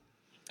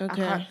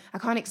 I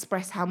can't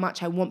express how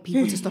much I want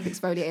people to stop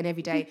exfoliating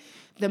every day.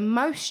 The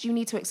most you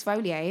need to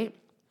exfoliate,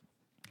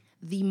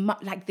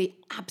 the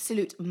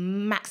absolute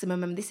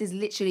maximum, and this is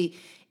literally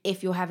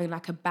if you're having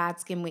like a bad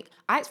skin week,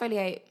 I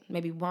exfoliate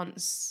maybe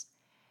once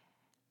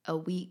a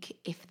week,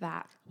 if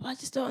that. Well, I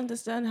just don't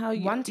understand how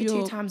 1 to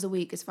 2 times a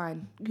week is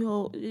fine.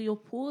 Your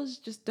pores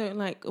just don't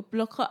like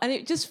block up, and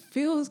it just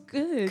feels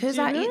good. Because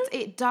like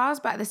it does,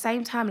 but at the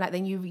same time, like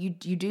then you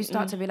do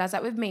start to realize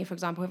that with me, for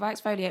example, if I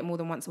exfoliate more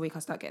than once a week, I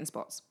start getting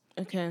spots.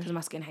 Okay. Because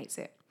my skin hates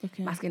it.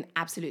 Okay. My skin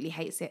absolutely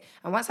hates it.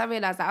 And once I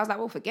realised that, I was like,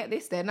 well, forget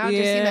this then. I'll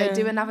just,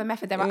 do another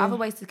method. There are other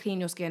ways to clean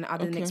your skin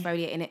other than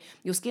exfoliating it.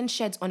 Your skin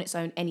sheds on its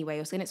own anyway.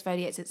 Your skin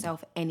exfoliates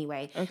itself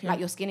anyway. Okay. Like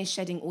your skin is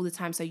shedding all the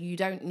time. So you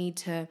don't need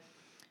to,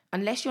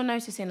 unless you're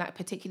noticing like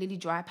particularly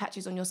dry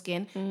patches on your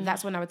skin,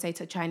 that's when I would say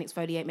to try and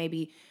exfoliate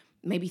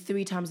maybe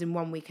 3 times in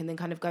 1 week and then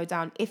kind of go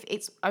down. If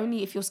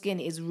your skin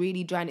is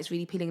really dry and it's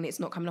really peeling and it's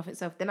not coming off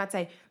itself, then I'd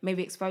say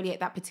maybe exfoliate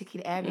that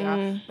particular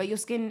area. But your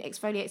skin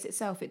exfoliates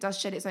itself. It does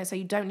shed its own. So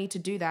you don't need to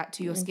do that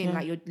to your skin.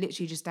 Like you're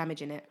literally just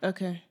damaging it.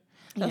 Okay.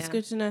 That's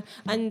good to know.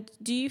 And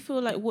do you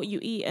feel like what you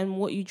eat and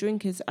what you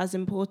drink is as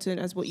important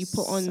as what you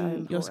put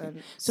on your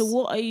skin? So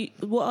what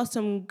are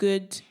some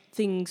good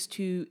things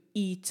to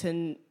eat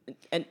and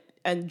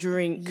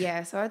drink?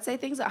 Yeah, so I'd say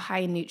things that are high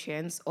in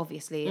nutrients,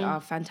 obviously, are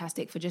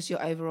fantastic for just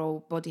your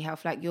overall body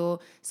health. Like your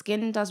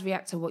skin does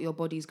react to what your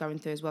body's going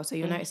through as well. So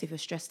you'll notice if you're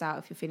stressed out,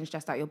 if you're feeling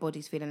stressed out, your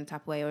body's feeling a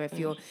type of way. Or if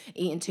you're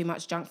eating too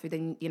much junk food,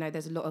 then,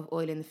 there's a lot of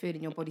oil in the food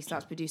and your body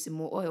starts producing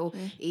more oil.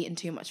 Eating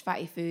too much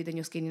fatty food, then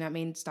your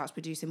skin, starts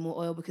producing more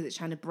oil because it's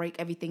trying to break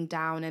everything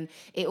down. And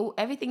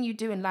everything you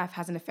do in life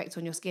has an effect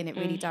on your skin. It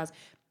really does.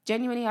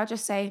 Genuinely, I'll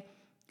just say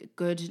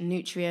good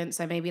nutrients.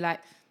 So maybe like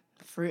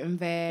fruit and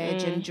veg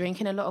and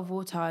drinking a lot of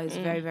water is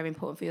very, very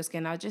important for your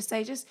skin. I'll just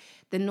say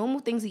the normal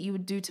things that you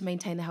would do to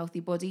maintain a healthy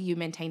body, you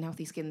maintain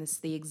healthy skin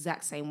the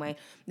exact same way.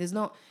 There's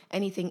not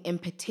anything in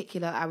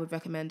particular I would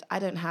recommend. I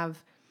don't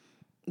have,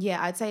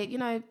 I'd say,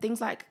 things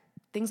that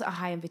are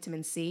high in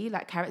vitamin C,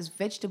 like carrots,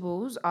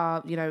 vegetables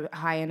are,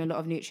 high in a lot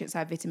of nutrients. I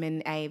have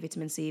vitamin A,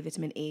 vitamin C,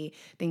 vitamin E,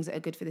 things that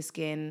are good for the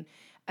skin.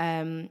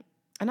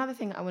 Another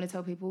thing I want to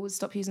tell people is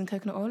stop using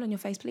coconut oil on your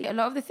face, please. A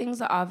lot of the things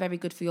that are very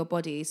good for your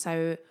body,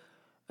 so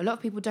a lot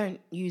of people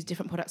don't use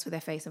different products for their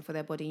face and for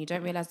their body. And you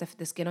don't realize that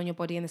the skin on your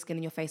body and the skin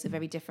on your face are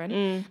very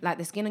different. Like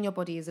the skin on your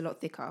body is a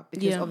lot thicker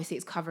because obviously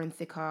it's covering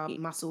thicker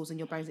muscles and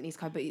your bones that needs to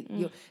cover. But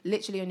you're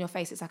literally on your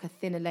face, it's like a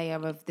thinner layer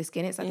of the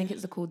skin. I think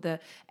it's called the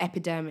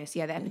epidermis.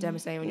 Yeah, the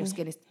epidermis layer on your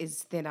skin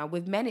is thinner.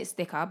 With men, it's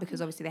thicker because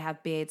obviously they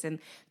have beards and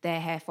their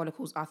hair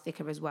follicles are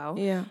thicker as well.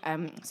 Yeah.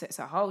 So it's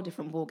a whole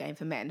different ball game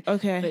for men.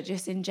 Okay. But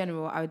just in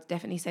general, I would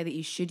definitely say that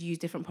you should use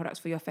different products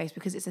for your face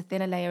because it's a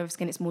thinner layer of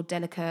skin. It's more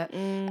delicate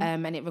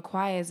and it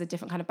requires a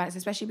different kind of balance,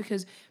 especially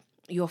because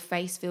your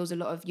face feels a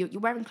lot of, you're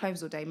wearing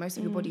clothes all day. Most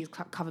of your body is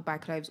covered by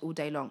clothes all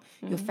day long.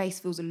 Your face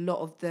feels a lot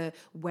of the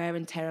wear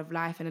and tear of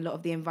life and a lot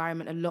of the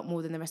environment a lot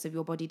more than the rest of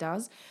your body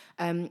does.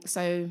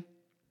 So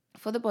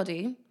for the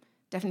body,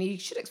 definitely you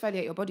should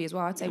exfoliate your body as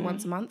well. I'd say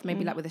once a month,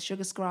 maybe like with a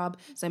sugar scrub.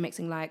 So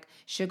mixing like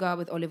sugar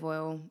with olive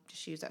oil,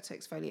 just use that to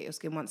exfoliate your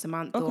skin once a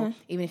month. Or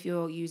even if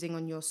you're using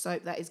on your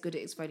soap, that is good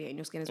at exfoliating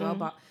your skin as well.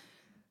 But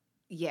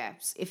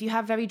if you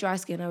have very dry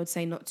skin, I would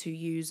say not to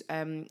use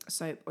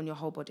soap on your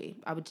whole body.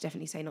 I would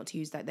definitely say not to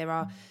use that. There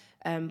are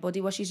body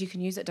washes you can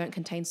use that don't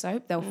contain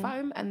soap. They'll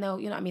foam and they'll,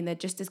 they're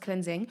just as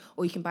cleansing,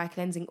 or you can buy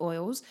cleansing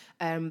oils.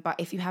 But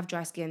if you have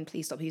dry skin,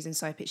 please stop using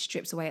soap. It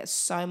strips away at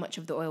so much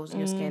of the oils in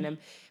your skin. And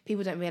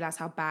people don't realize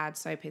how bad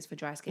soap is for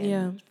dry skin.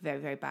 Yeah. It's very,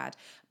 very bad.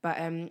 But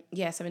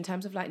so in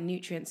terms of like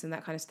nutrients and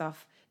that kind of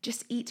stuff,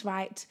 just eat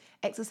right.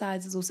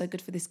 Exercise is also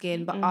good for the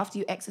skin. But after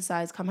you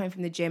exercise, come home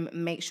from the gym,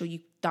 make sure you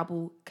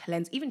double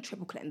cleanse, even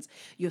triple cleanse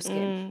your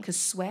skin. Because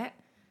sweat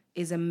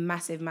is a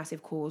massive,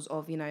 massive cause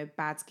of,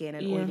 bad skin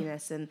and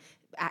oiliness and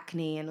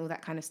acne and all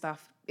that kind of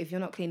stuff. If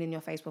you're not cleaning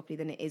your face properly,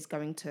 then it is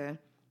going to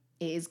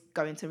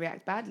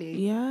react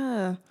badly.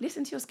 Yeah.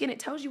 Listen to your skin. It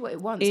tells you what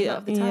it wants. A lot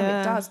of the time,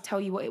 it does tell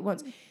you what it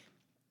wants.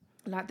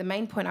 like the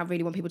main point I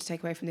really want people to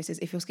take away from this is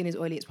if your skin is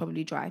oily, it's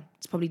probably dry.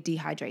 It's probably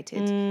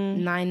dehydrated.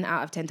 9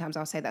 out of 10 times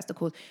I'll say that's the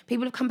cause.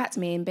 People have come back to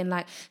me and been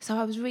like, so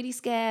I was really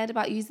scared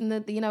about using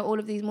the you know, all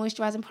of these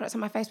moisturizing products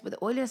on my face, but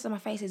the oiliness on my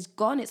face is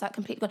gone. It's like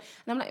completely gone.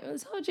 And I'm like, I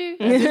told you.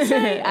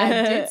 I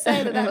did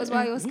say that was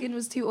why your skin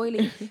was too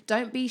oily.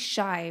 Don't be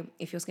shy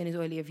if your skin is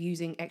oily of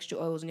using extra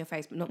oils on your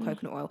face, but not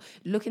coconut oil.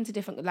 Look into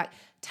different, like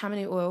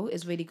Tammany oil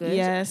is really good.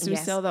 Yes, we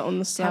sell that on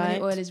the site.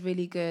 Tammany oil is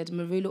really good.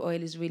 Marula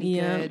oil is really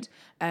good.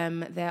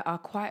 There are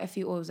quite a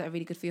few oils that are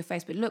really good for your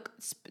face, but look,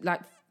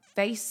 like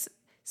face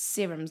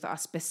serums that are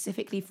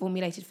specifically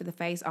formulated for the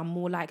face are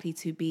more likely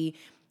to be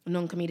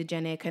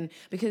non-comedogenic, and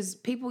because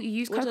people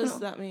use coconut. What does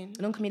that mean?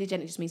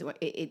 Non-comedogenic just means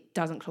it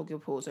doesn't clog your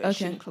pores, or it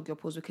shouldn't clog your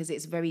pores, because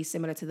it's very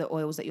similar to the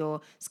oils that your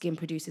skin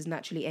produces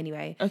naturally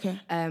anyway.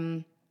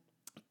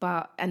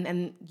 But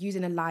and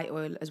using a light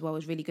oil as well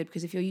is really good,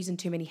 because if you're using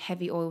too many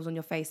heavy oils on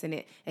your face, then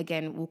it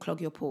again will clog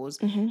your pores,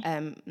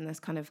 and that's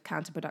kind of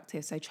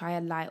counterproductive. So try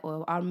a light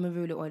oil. Our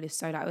marula oil is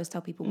so light. I always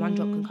tell people 1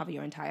 drop can cover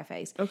your entire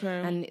face,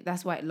 and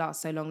that's why it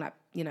lasts so long. Like,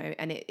 you know,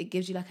 and it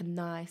gives you like a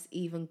nice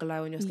even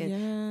glow on your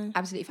skin.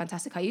 Absolutely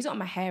fantastic. I use it on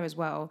my hair as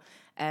well,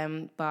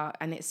 and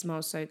it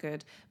smells so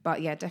good.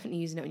 But yeah, definitely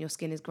using it on your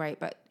skin is great.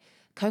 But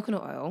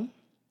coconut oil,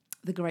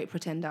 the great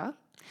pretender.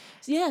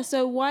 Yeah,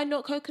 so why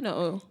not coconut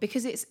oil?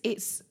 Because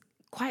it's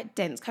quite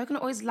dense.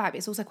 Coconut oil is light, but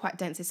it's also quite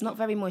dense. It's not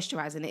very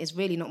moisturizing. It is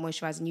really not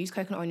moisturizing. Use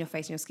coconut oil on your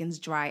face and your skin's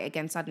dry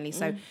again suddenly.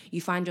 So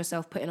you find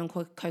yourself putting on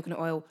coconut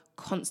oil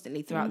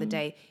constantly throughout the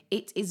day.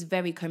 It is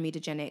very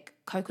comedogenic.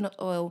 Coconut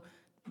oil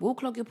will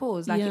clog your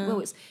pores. Like it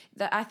will.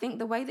 I think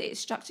the way that it's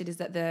structured is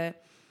that the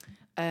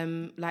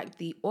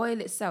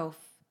oil itself,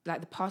 like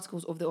the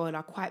particles of the oil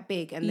are quite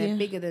big, and they're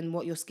bigger than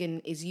what your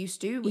skin is used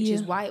to, which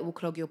is why it will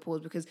clog your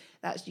pores, because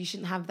you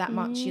shouldn't have that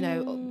much, you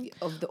know,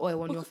 of the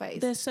oil on your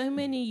face. There's so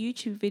many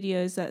YouTube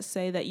videos that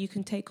say that you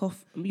can take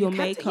off your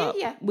makeup.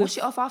 Wash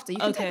it off after. You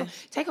can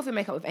take off your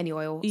makeup with any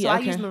oil. So I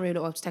use marula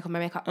oil to take off my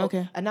makeup.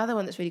 Another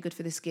one that's really good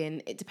for the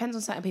skin, it depends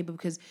on certain people,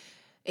 because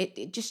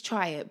it just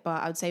try it,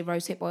 but I would say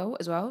rosehip oil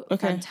as well.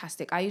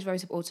 Fantastic. I use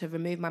rosehip oil to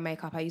remove my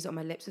makeup. I use it on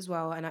my lips as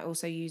well, and I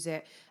also use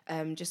it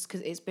just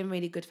because it's been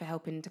really good for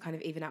helping to kind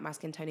of even out my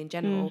skin tone in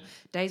general.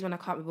 Days when I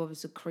can't be bothered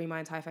to cream my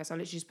entire face, I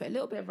literally just put a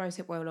little bit of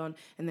rosehip oil on,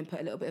 and then put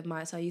a little bit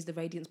of so I use the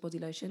Radiance body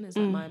lotion as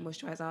like my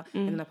moisturizer,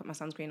 and then I put my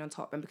sunscreen on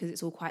top, and because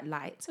it's all quite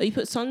light. Oh, you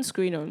put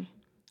sunscreen on?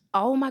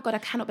 Oh my God, I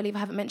cannot believe I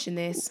haven't mentioned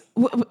this.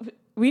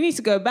 We need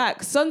to go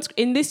back.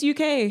 In this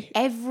UK,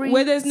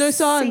 where there's no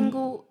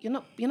sun. You're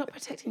not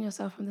protecting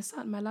yourself from the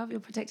sun, my love.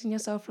 You're protecting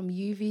yourself from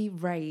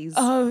UV rays.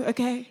 Oh,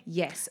 okay.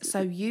 Yes.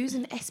 So use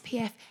an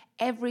SPF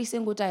every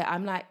single day.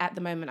 I'm like, at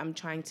the moment, I'm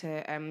trying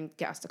to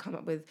get us to come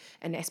up with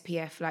an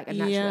SPF, like a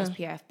natural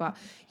SPF. But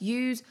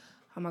use.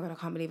 Oh my God, I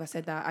can't believe I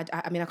said that.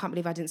 I mean, I can't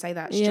believe I didn't say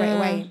that straight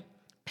away.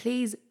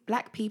 Please,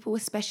 Black people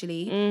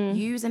especially,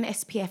 use an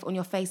SPF on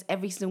your face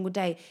every single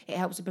day. It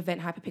helps to prevent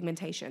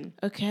hyperpigmentation.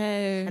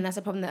 Okay. And that's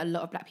a problem that a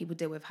lot of Black people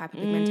deal with,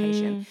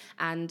 hyperpigmentation.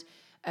 And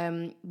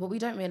what we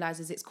don't realise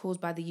is it's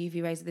caused by the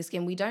UV rays of the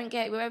skin. We don't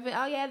get,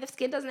 the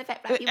skin doesn't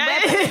affect Black people.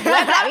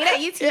 We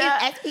don't use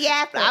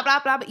SPF, blah,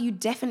 blah, blah. But you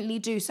definitely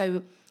do.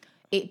 So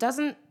it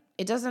doesn't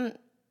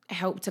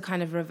help to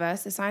kind of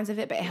reverse the signs of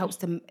it, but it helps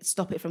to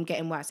stop it from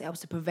getting worse. It helps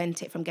to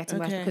prevent it from getting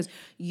worse, because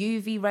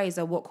UV rays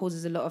are what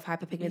causes a lot of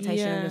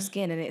hyperpigmentation on your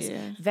skin, and it's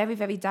very,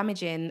 very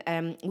damaging.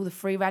 All the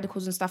free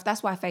radicals and stuff.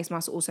 That's why face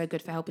masks are also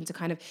good, for helping to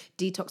kind of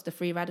detox the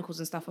free radicals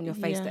and stuff on your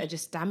face that are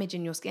just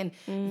damaging your skin.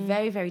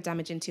 Very, very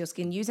damaging to your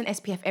skin. Use an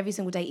SPF every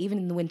single day, even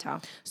in the winter.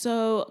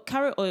 So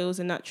carrot oil is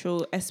a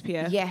natural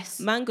SPF.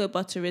 Yes. Mango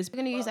butter is. If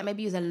you're going to use that,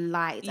 maybe use a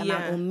light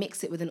amount, or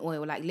mix it with an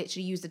oil. Like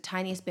literally use the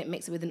tiniest bit,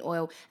 mix it with an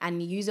oil,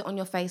 and use it on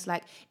your face.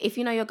 Like if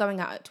you know you're going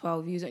out at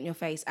 12, use it on your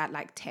face at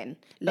like 10.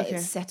 Let it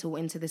settle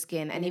into the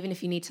skin. And even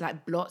if you need to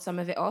like blot some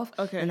of it off,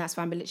 then that's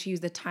fine. But literally use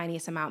the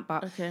tiniest amount.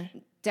 But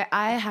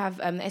I have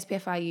the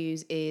SPF I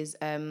use is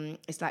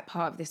it's like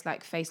part of this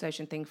like face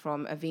lotion thing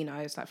from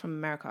Aveeno. It's like from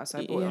America, so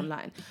I bought it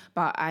online.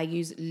 But I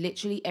use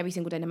literally every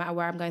single day, no matter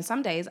where I'm going.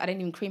 Some days I don't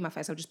even cream my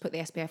face. I'll just put the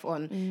SPF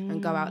on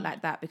and go out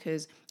like that,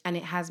 and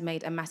it has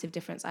made a massive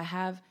difference.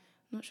 I'm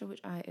not sure which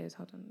eye it is.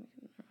 Hold on.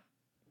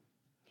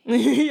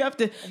 you have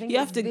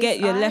to get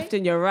your left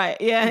and your right.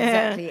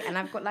 Exactly. And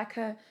I've got like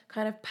a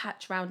kind of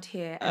patch around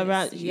here.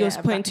 Around, you're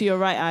pointing to your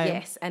right eye.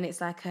 Yes, and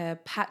it's like a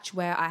patch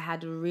where I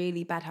had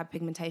really bad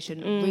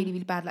hyperpigmentation, really,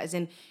 really bad. Like as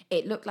in,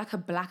 it looked like a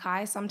black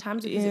eye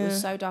sometimes because it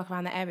was so dark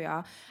around the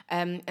area.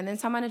 And then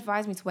someone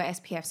advised me to wear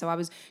SPF. So I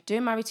was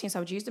doing my routine. So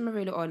I would use the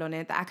marula oil on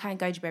it. The Akai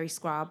goji berry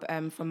scrub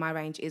from my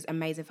range is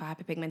amazing for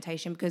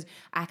hyperpigmentation, because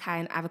Akai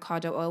and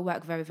avocado oil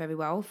work very, very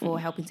well for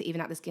helping to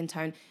even out the skin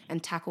tone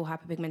and tackle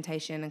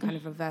hyperpigmentation and kind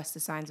of reverse the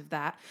signs of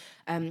that.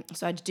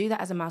 So I'd do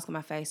that as a mask on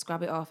my face,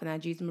 scrub it off, and then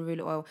I'd use the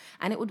marula oil,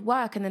 and it would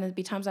work. And then there'd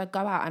be times I'd go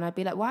out and I'd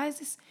be like, why is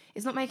this?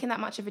 It's not making that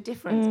much of a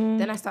difference.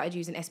 Then I started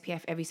using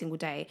SPF every single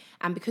day,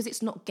 and because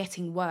it's not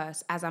getting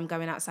worse as I'm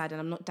going outside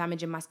and I'm not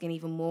damaging my skin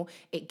even more,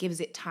 it gives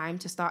it time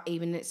to start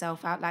evening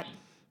itself out. Like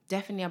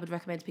definitely I would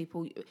recommend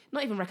people,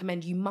 not even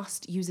recommend, you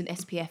must use an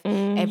SPF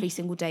every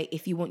single day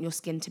if you want your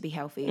skin to be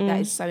healthy. That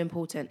is so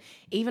important.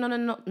 Even on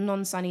a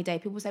non-sunny day,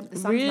 people say, but the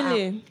sun's not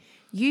out.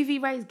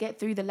 UV rays get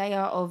through the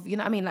layer of, you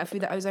know what I mean, like through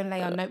the ozone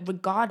layer,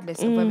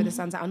 regardless of whether the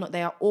sun's out or not.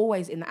 They are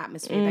always in the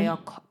atmosphere. They are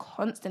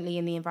constantly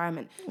in the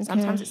environment.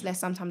 Sometimes it's less,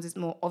 sometimes it's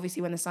more.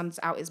 Obviously, when the sun's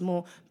out, it's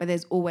more, but they're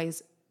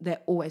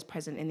always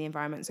present in the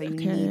environment. So you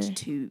need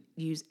to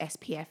use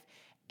SPF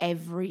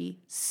every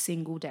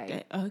single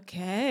day.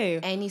 Okay.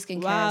 Any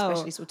skincare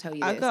specialist will tell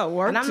you this. I got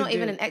work and I'm to not do.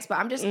 even an expert.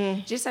 I'm just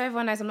so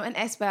everyone knows, I'm not an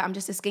expert. I'm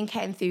just a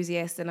skincare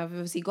enthusiast, and I've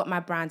obviously got my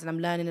brand, and I'm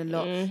learning a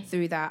lot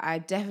through that. I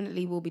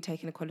definitely will be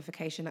taking a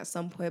qualification at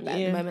some point, but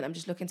at the moment, I'm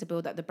just looking to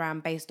build up the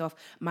brand based off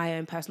my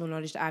own personal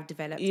knowledge that I've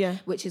developed.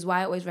 Which is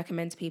why I always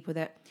recommend to people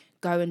that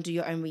go and do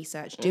your own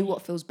research. Do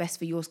what feels best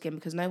for your skin,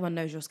 because no one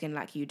knows your skin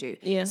like you do.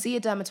 See a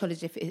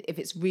dermatologist if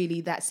it's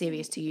really that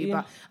serious to you.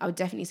 But I would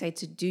definitely say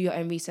to do your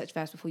own research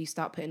first before you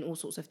start putting all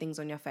sorts of things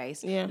on your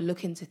face.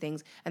 Look into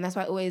things. And that's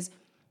why I always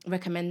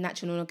recommend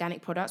natural and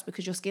organic products,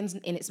 because your skin's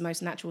in its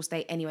most natural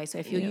state anyway. So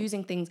if you're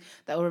using things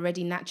that are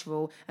already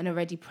natural and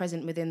already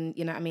present within,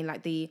 you know what I mean,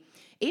 like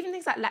even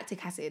things like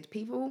lactic acid,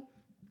 people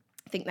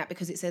think that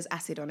because it says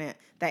acid on it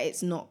that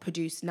it's not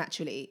produced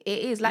naturally. It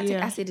is. Lactic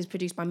acid is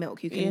produced by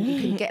milk. You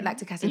can get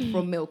lactic acid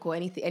from milk or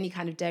any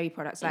kind of dairy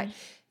products. Like,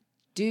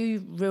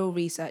 do real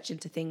research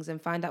into things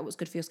and find out what's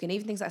good for your skin.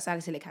 Even things like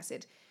salicylic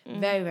acid,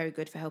 very, very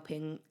good for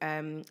helping.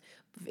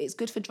 It's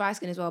good for dry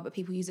skin as well, but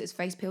people use it as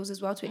face pills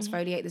as well to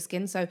exfoliate the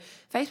skin. So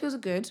face pills are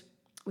good.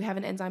 We have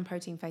an enzyme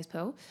protein face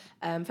pill.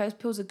 Face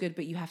pills are good,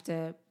 but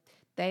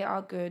they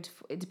are good.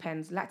 It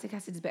depends. Lactic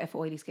acid is better for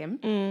oily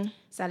skin.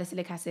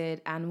 Salicylic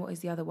acid, and what is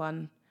the other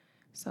one?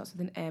 Starts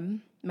with an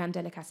M.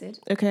 Mandelic acid.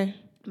 Okay.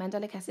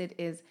 Mandelic acid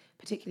is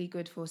particularly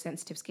good for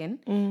sensitive skin.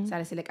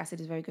 Salicylic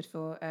acid is very good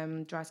for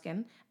dry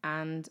skin,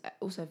 and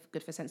also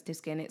good for sensitive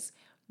skin. It's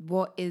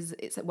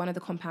one of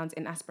the compounds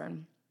in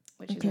aspirin,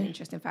 which is an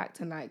interesting fact,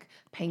 and like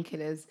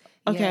painkillers.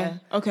 Okay.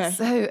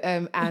 So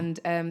and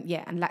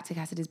lactic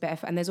acid is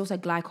better and there's also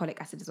glycolic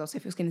acid as well. So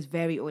if your skin is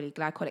very oily,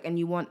 glycolic, and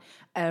you want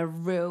a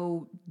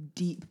real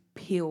deep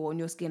peel on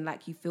your skin,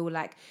 like you feel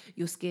like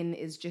your skin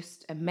is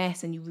just a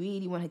mess and you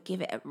really want to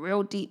give it a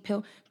real deep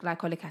peel,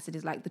 glycolic acid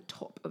is like the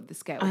top of the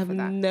scale for that.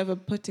 I'm never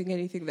putting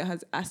anything that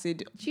has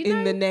acid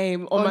in the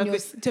name on my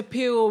face to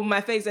peel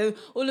my face, and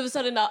all of a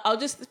sudden I'll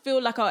just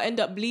feel like I'll end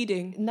up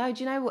bleeding. No,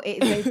 do you know what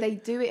it is? They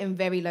do it in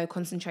very low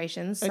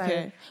concentrations.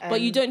 So, but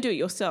you don't do it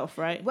yourself,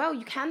 right? Well,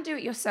 you can do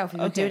it yourself if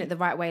you're doing it the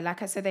right way.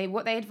 Like I said,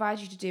 what they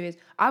advise you to do is,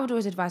 I would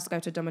always advise to go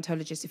to a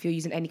dermatologist if you're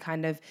using any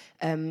kind of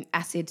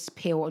acid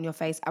peel on your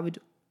face. I would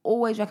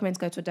always recommend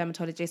to go to a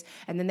dermatologist,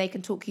 and then they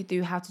can talk you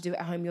through how to do it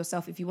at home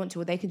yourself if you want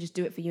to, or they can just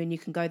do it for you and you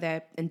can go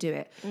there and do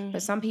it.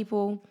 But some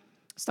people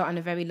start on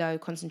a very low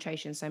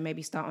concentration, so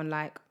maybe start on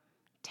like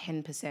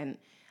 10%.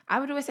 I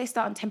would always say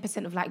start on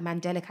 10% of like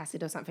mandelic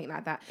acid or something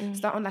like that.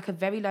 Start on like a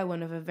very low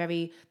one of a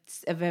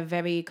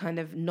very kind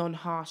of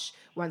non-harsh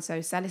one.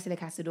 So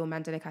salicylic acid or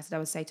mandelic acid, I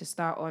would say to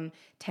start on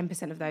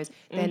 10% of those.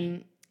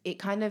 Then it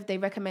kind of, they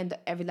recommend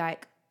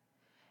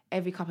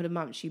every couple of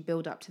months you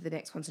build up to the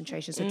next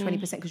concentration. So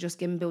 20%, because your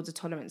skin builds a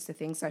tolerance to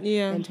things. So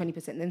then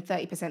 20%, then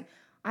 30%.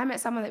 I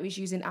met someone that was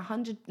using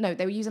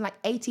they were using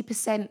like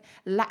 80%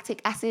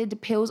 lactic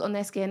acid pills on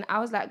their skin. I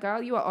was like, girl,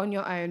 you are on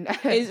your own.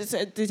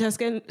 Did her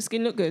skin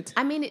look good?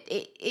 I mean,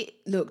 it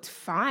looked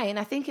fine.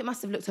 I think it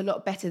must have looked a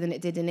lot better than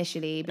it did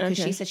initially, because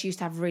she said she used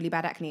to have really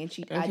bad acne,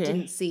 and I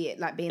didn't see it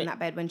like being that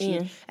bad when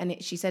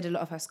she said a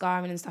lot of her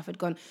scarring and stuff had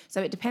gone.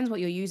 So it depends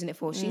what you're using it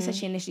for. She said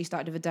she initially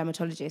started with a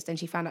dermatologist, and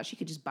she found out she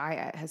could just buy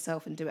it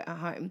herself and do it at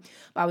home.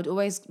 But I would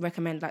always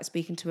recommend like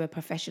speaking to a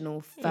professional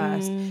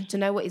first to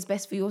know what is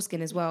best for your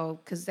skin as well,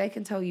 because they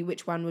can tell you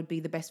which one would be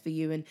the best for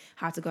you and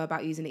how to go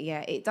about using it.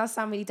 Yeah, it does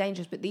sound really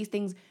dangerous, but these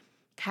things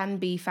can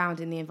be found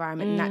in the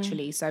environment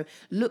naturally. So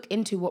look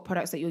into what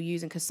products that you're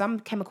using, because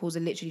some chemicals are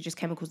literally just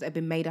chemicals that have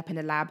been made up in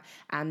a lab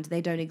and they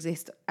don't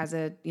exist as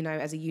a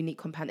unique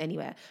compound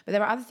anywhere. But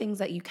there are other things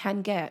that you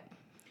can get,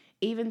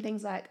 even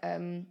things like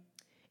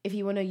if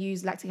you want to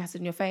use lactic acid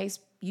in your face,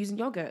 using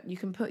yogurt, you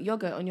can put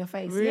yogurt on your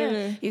face.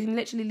 Really? Yeah, you can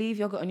literally leave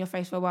yogurt on your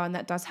face for a while, and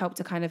that does help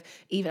to kind of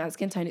even out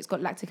skin tone. It's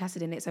got lactic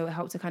acid in it, so it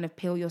helps to kind of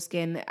peel your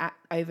skin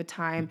over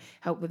time,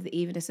 help with the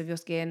evenness of your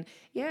skin.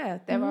 Yeah,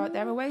 there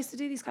are ways to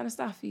do these kind of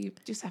stuff. You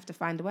just have to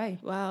find a way.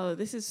 Wow,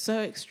 this is so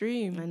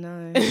extreme. I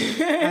know.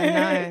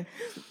 I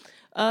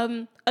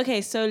know.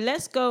 Okay, so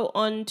let's go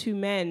on to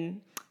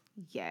men.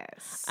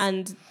 Yes.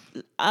 And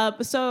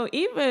so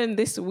even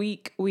this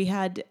week we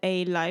had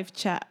a live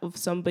chat of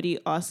somebody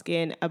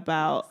asking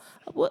about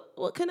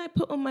what can I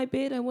put on my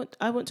beard? I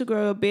want to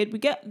grow a beard. We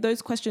get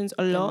those questions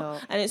a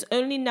lot. And it's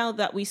only now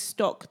that we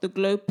stock the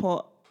glow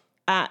pot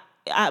at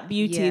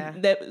Beauty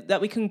that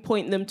we can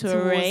point them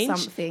to a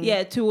range.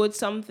 Towards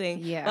something.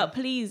 Yeah. But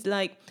please,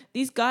 like,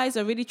 these guys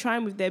are really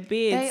trying with their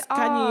beards.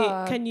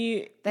 Can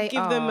you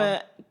give them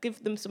a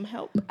give them some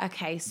help?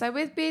 Okay, so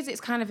with beards, it's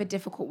kind of a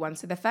difficult one.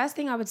 So the first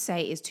thing I would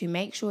say is to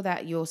make sure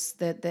that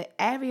the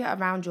area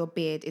around your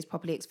beard is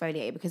properly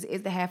exfoliated, because it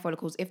is the hair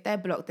follicles. If they're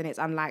blocked, then it's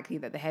unlikely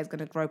that the hair's going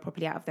to grow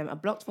properly out of them. A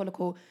blocked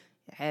follicle,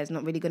 the hair's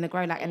not really going to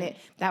grow. And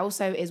that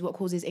also is what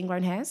causes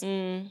ingrown hairs.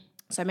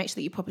 So make sure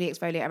that you properly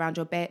exfoliate around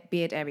your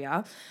beard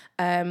area.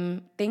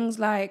 Things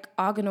like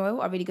argan oil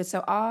are really good.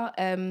 So our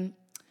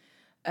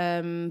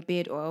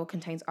beard oil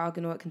contains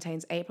argan oil, it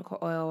contains apricot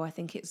oil. I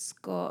think it's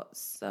got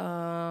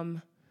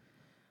some...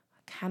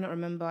 I cannot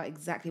remember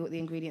exactly what the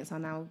ingredients are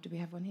now. Do we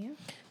have one here?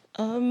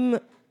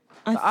 But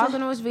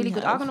argan oil is really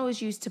good. Argan oil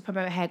is used to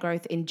promote hair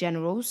growth in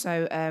general.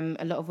 So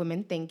a lot of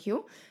women, thank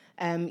you,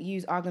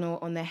 use argan oil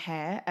on their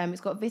hair.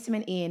 It's got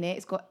vitamin E in it.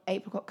 It's got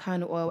apricot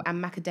kernel oil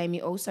and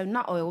macadamia oil. So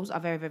nut oils are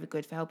very, very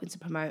good for helping to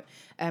promote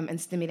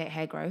and stimulate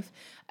hair growth.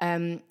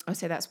 I'd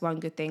say that's one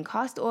good thing.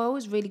 Castor oil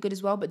is really good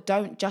as well, but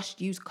don't just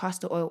use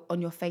castor oil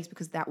on your face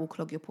because that will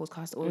clog your pores.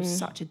 Castor oil is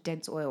such a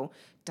dense oil.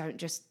 Don't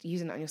just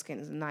using it on your skin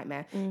is a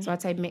nightmare. So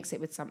I'd say mix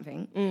it with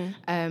something.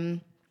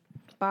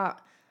 But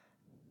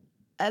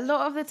a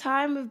lot of the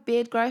time with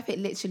beard growth, it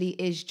literally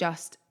is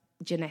just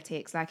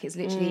genetics. Like, it's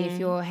literally if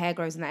your hair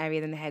grows in that area,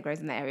 then the hair grows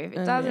in that area. If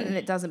it doesn't, then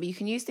it doesn't. But you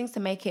can use things to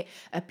make it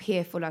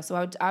appear fuller.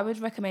 So I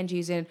would recommend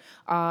using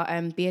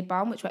our beard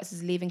balm, which works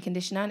as a leave-in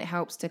conditioner, and it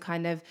helps to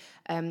kind of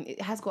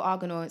it has got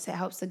argan oil, so it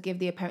helps to give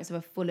the appearance of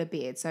a fuller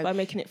beard. So by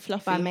making it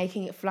fluffy. By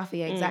making it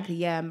fluffy, exactly,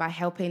 yeah, and by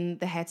helping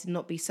the hair to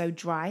not be so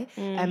dry.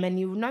 And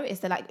you'll notice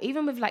that, like,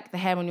 even with like the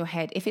hair on your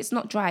head, if it's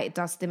not dry, it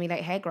does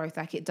stimulate hair growth.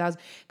 Like, it does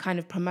kind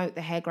of promote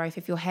the hair growth.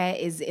 If your hair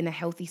is in a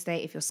healthy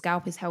state, if your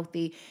scalp is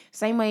healthy,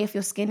 same way if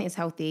your skin is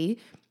healthy.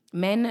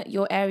 Men,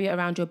 your area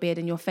around your beard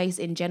and your face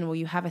in general,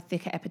 you have a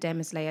thicker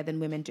epidermis layer than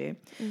women do,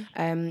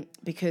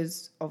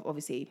 because of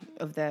obviously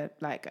of the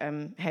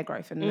hair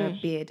growth and the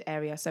beard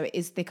area. So it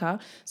is thicker.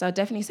 So I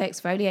definitely say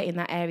exfoliate in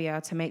that area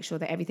to make sure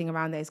that everything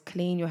around there is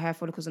clean. Your hair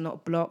follicles are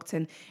not blocked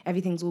and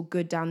everything's all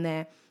good down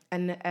there.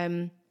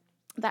 And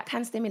that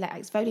can stimulate,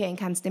 exfoliating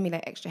can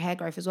stimulate extra hair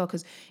growth as well,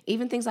 because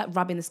even things like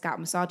rubbing the scalp,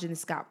 massaging the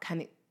scalp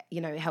can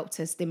help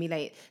to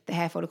stimulate the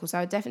hair follicle. So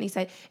I would definitely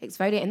say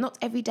exfoliate, and not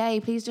every day.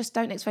 Please just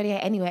don't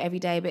exfoliate anywhere every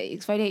day, but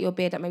exfoliate your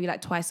beard maybe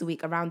like twice a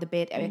week around the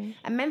beard area.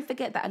 And men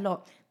forget that a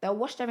lot. They'll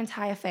wash their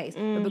entire face,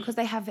 but because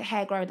they have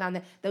hair growing down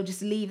there, they'll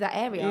just leave that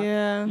area.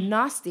 Yeah.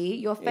 Nasty.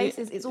 Your face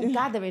it's all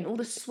gathering, all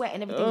the sweat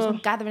and everything is all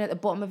gathering at the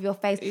bottom of your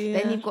face. Yeah.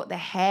 Then you've got the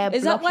hair.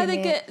 Is that why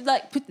they get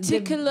like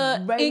particular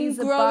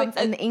ingrowing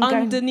and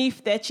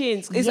underneath their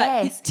chins? It's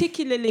like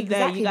particularly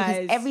there, you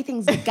guys. Because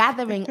everything's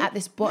gathering at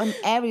this bottom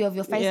area of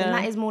your face, and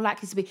that is more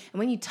likely to be. And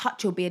when you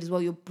touch your beard as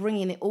well, you're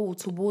bringing it all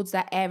towards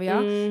that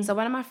area. So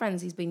one of my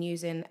friends, he's been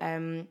using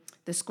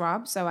the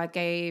scrub. So I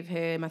gave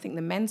him, I think,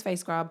 the men's face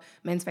scrub,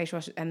 men's face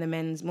wash, and the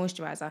men's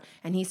moisturizer.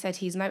 And he said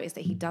he's noticed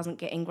that he doesn't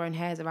get ingrown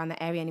hairs around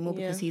that area anymore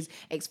because he's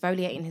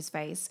exfoliating his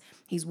face,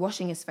 he's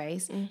washing his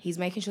face, he's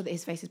making sure that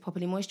his face is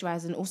properly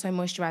moisturized, and also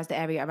moisturize the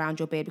area around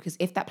your beard, because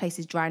if that place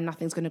is dry,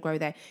 nothing's going to grow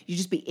there. You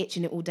just be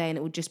itching it all day and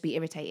it will just be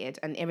irritated,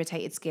 and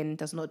irritated skin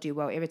does not do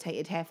well.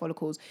 Irritated hair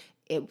follicles,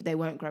 they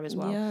won't grow as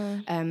well.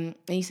 And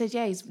he said,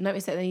 he's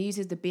noticed that he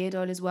uses the beard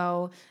oil as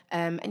well.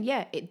 And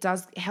it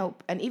does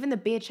help. And even the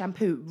beard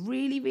shampoo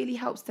really, really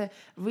helps to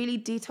really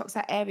detox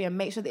that area and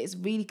make sure that it's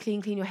really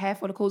clean your hair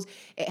follicles.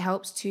 It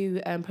helps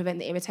to prevent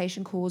the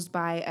irritation caused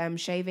by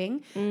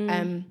shaving.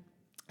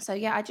 So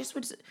I just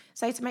would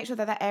say to make sure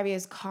that that area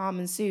is calm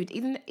and soothed.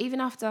 Even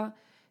after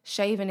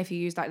shaving, if you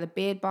use like the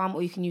beard balm,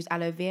 or you can use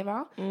aloe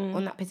vera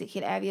on that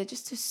particular area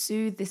just to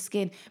soothe the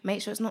skin.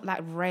 Make sure it's not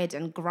like red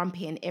and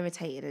grumpy and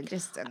irritated and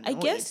just annoyed. I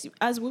guess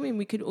as women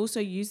we could also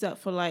use that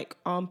for like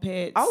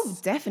armpits. Oh,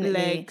 definitely.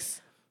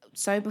 Legs.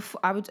 So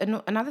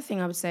another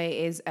thing I would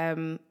say is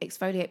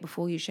exfoliate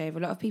before you shave. A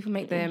lot of people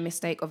make the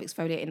mistake of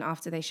exfoliating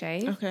after they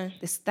shave. Okay.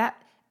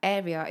 That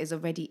area is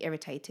already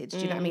irritated. Do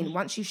you know what I mean?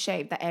 Once you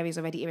shave, that area is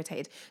already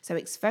irritated. So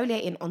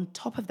exfoliating on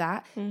top of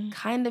that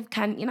kind of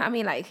can, you know what I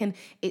mean? Like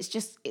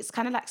it's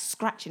kind of like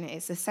scratching it.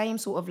 It's the same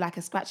sort of like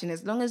a scratching.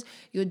 As long as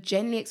you're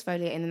gently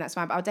exfoliating, then that's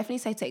fine. But I'll definitely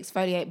say to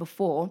exfoliate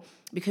before,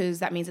 because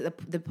that means that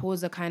the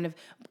pores are kind of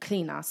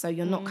cleaner. So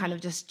you're not kind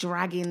of just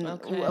dragging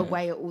all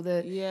away at all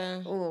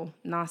the,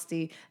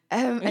 nasty.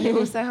 And it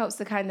also helps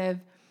to kind of,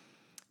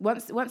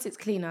 once it's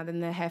cleaner,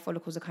 then the hair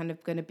follicles are kind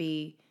of going to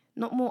be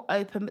not more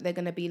open, but they're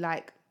going to be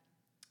like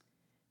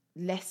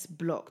less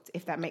blocked,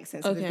 if that makes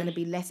sense. So there's going to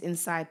be less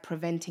inside,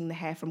 preventing the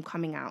hair from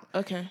coming out.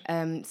 Okay.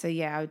 So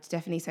I would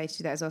definitely say to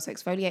do that as well. So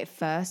exfoliate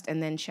first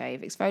and then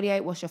shave.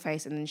 Exfoliate, wash your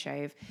face, and then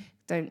shave.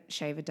 Don't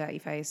shave a dirty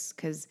face,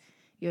 because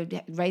your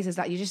razor's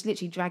like, you're just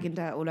literally dragging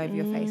dirt all over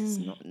your face.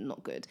 It's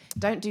not good.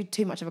 Don't do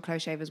too much of a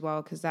close shave as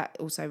well, because that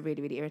also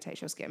really, really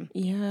irritates your skin.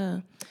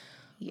 Yeah.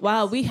 Yes.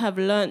 Wow, we have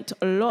learnt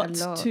a lot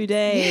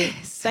today.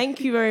 Yes.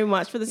 Thank you very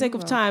much. For the sake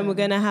of time, we're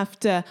going to have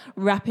to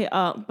wrap it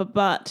up.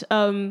 But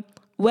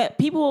where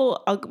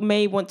people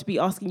may want to be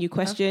asking you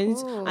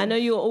questions. I know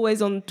you're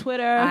always on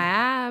Twitter.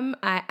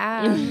 I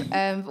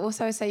am.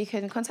 Also, so you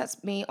can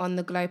contact me on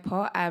the Glow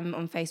Pot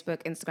on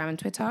Facebook, Instagram, and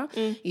Twitter.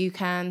 You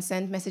can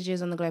send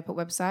messages on the Glow Pot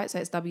website, so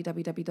it's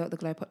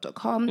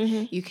www.theglowpot.com.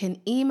 You can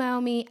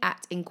email me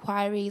at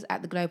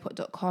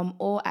inquiries@theglowpot.com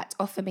or at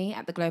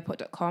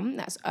offerme@theglowpot.com.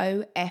 That's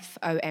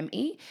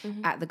OFOME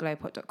at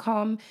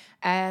theglowpot.com.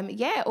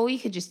 Or you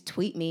could just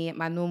tweet me at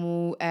my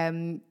normal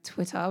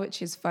Twitter,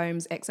 which is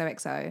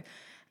FoamesXOXO.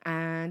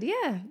 And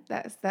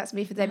that's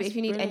me for today. But if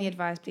you need any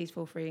advice, please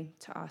feel free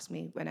to ask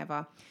me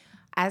whenever.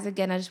 As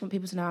again, I just want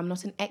people to know I'm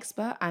not an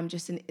expert. I'm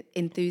just an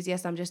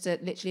enthusiast. I'm just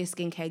literally a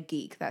skincare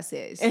geek. That's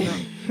it. It's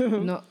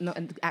not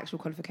an actual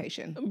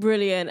qualification.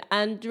 Brilliant.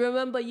 And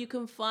remember, you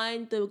can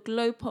find the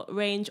Glow Pot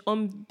range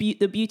on the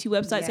beauty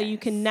website. Yes. So you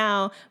can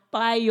now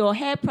buy your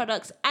hair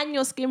products and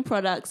your skin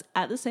products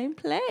at the same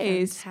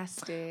place.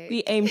 Fantastic.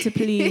 We aim to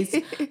please.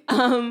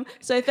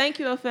 So thank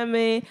you,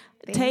 Ofemi.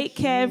 Take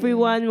care,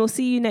 everyone. We'll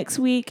see you next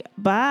week.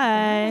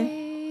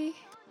 Bye.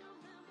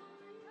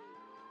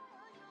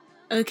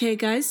 Okay,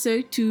 guys,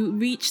 so to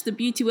reach the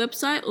beauty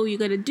website, all you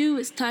gotta do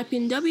is type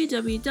in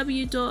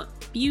www.beauty.co.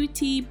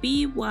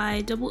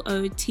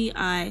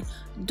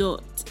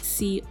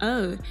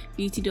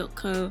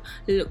 Beauty.co.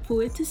 Look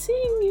forward to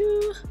seeing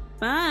you.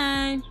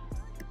 Bye.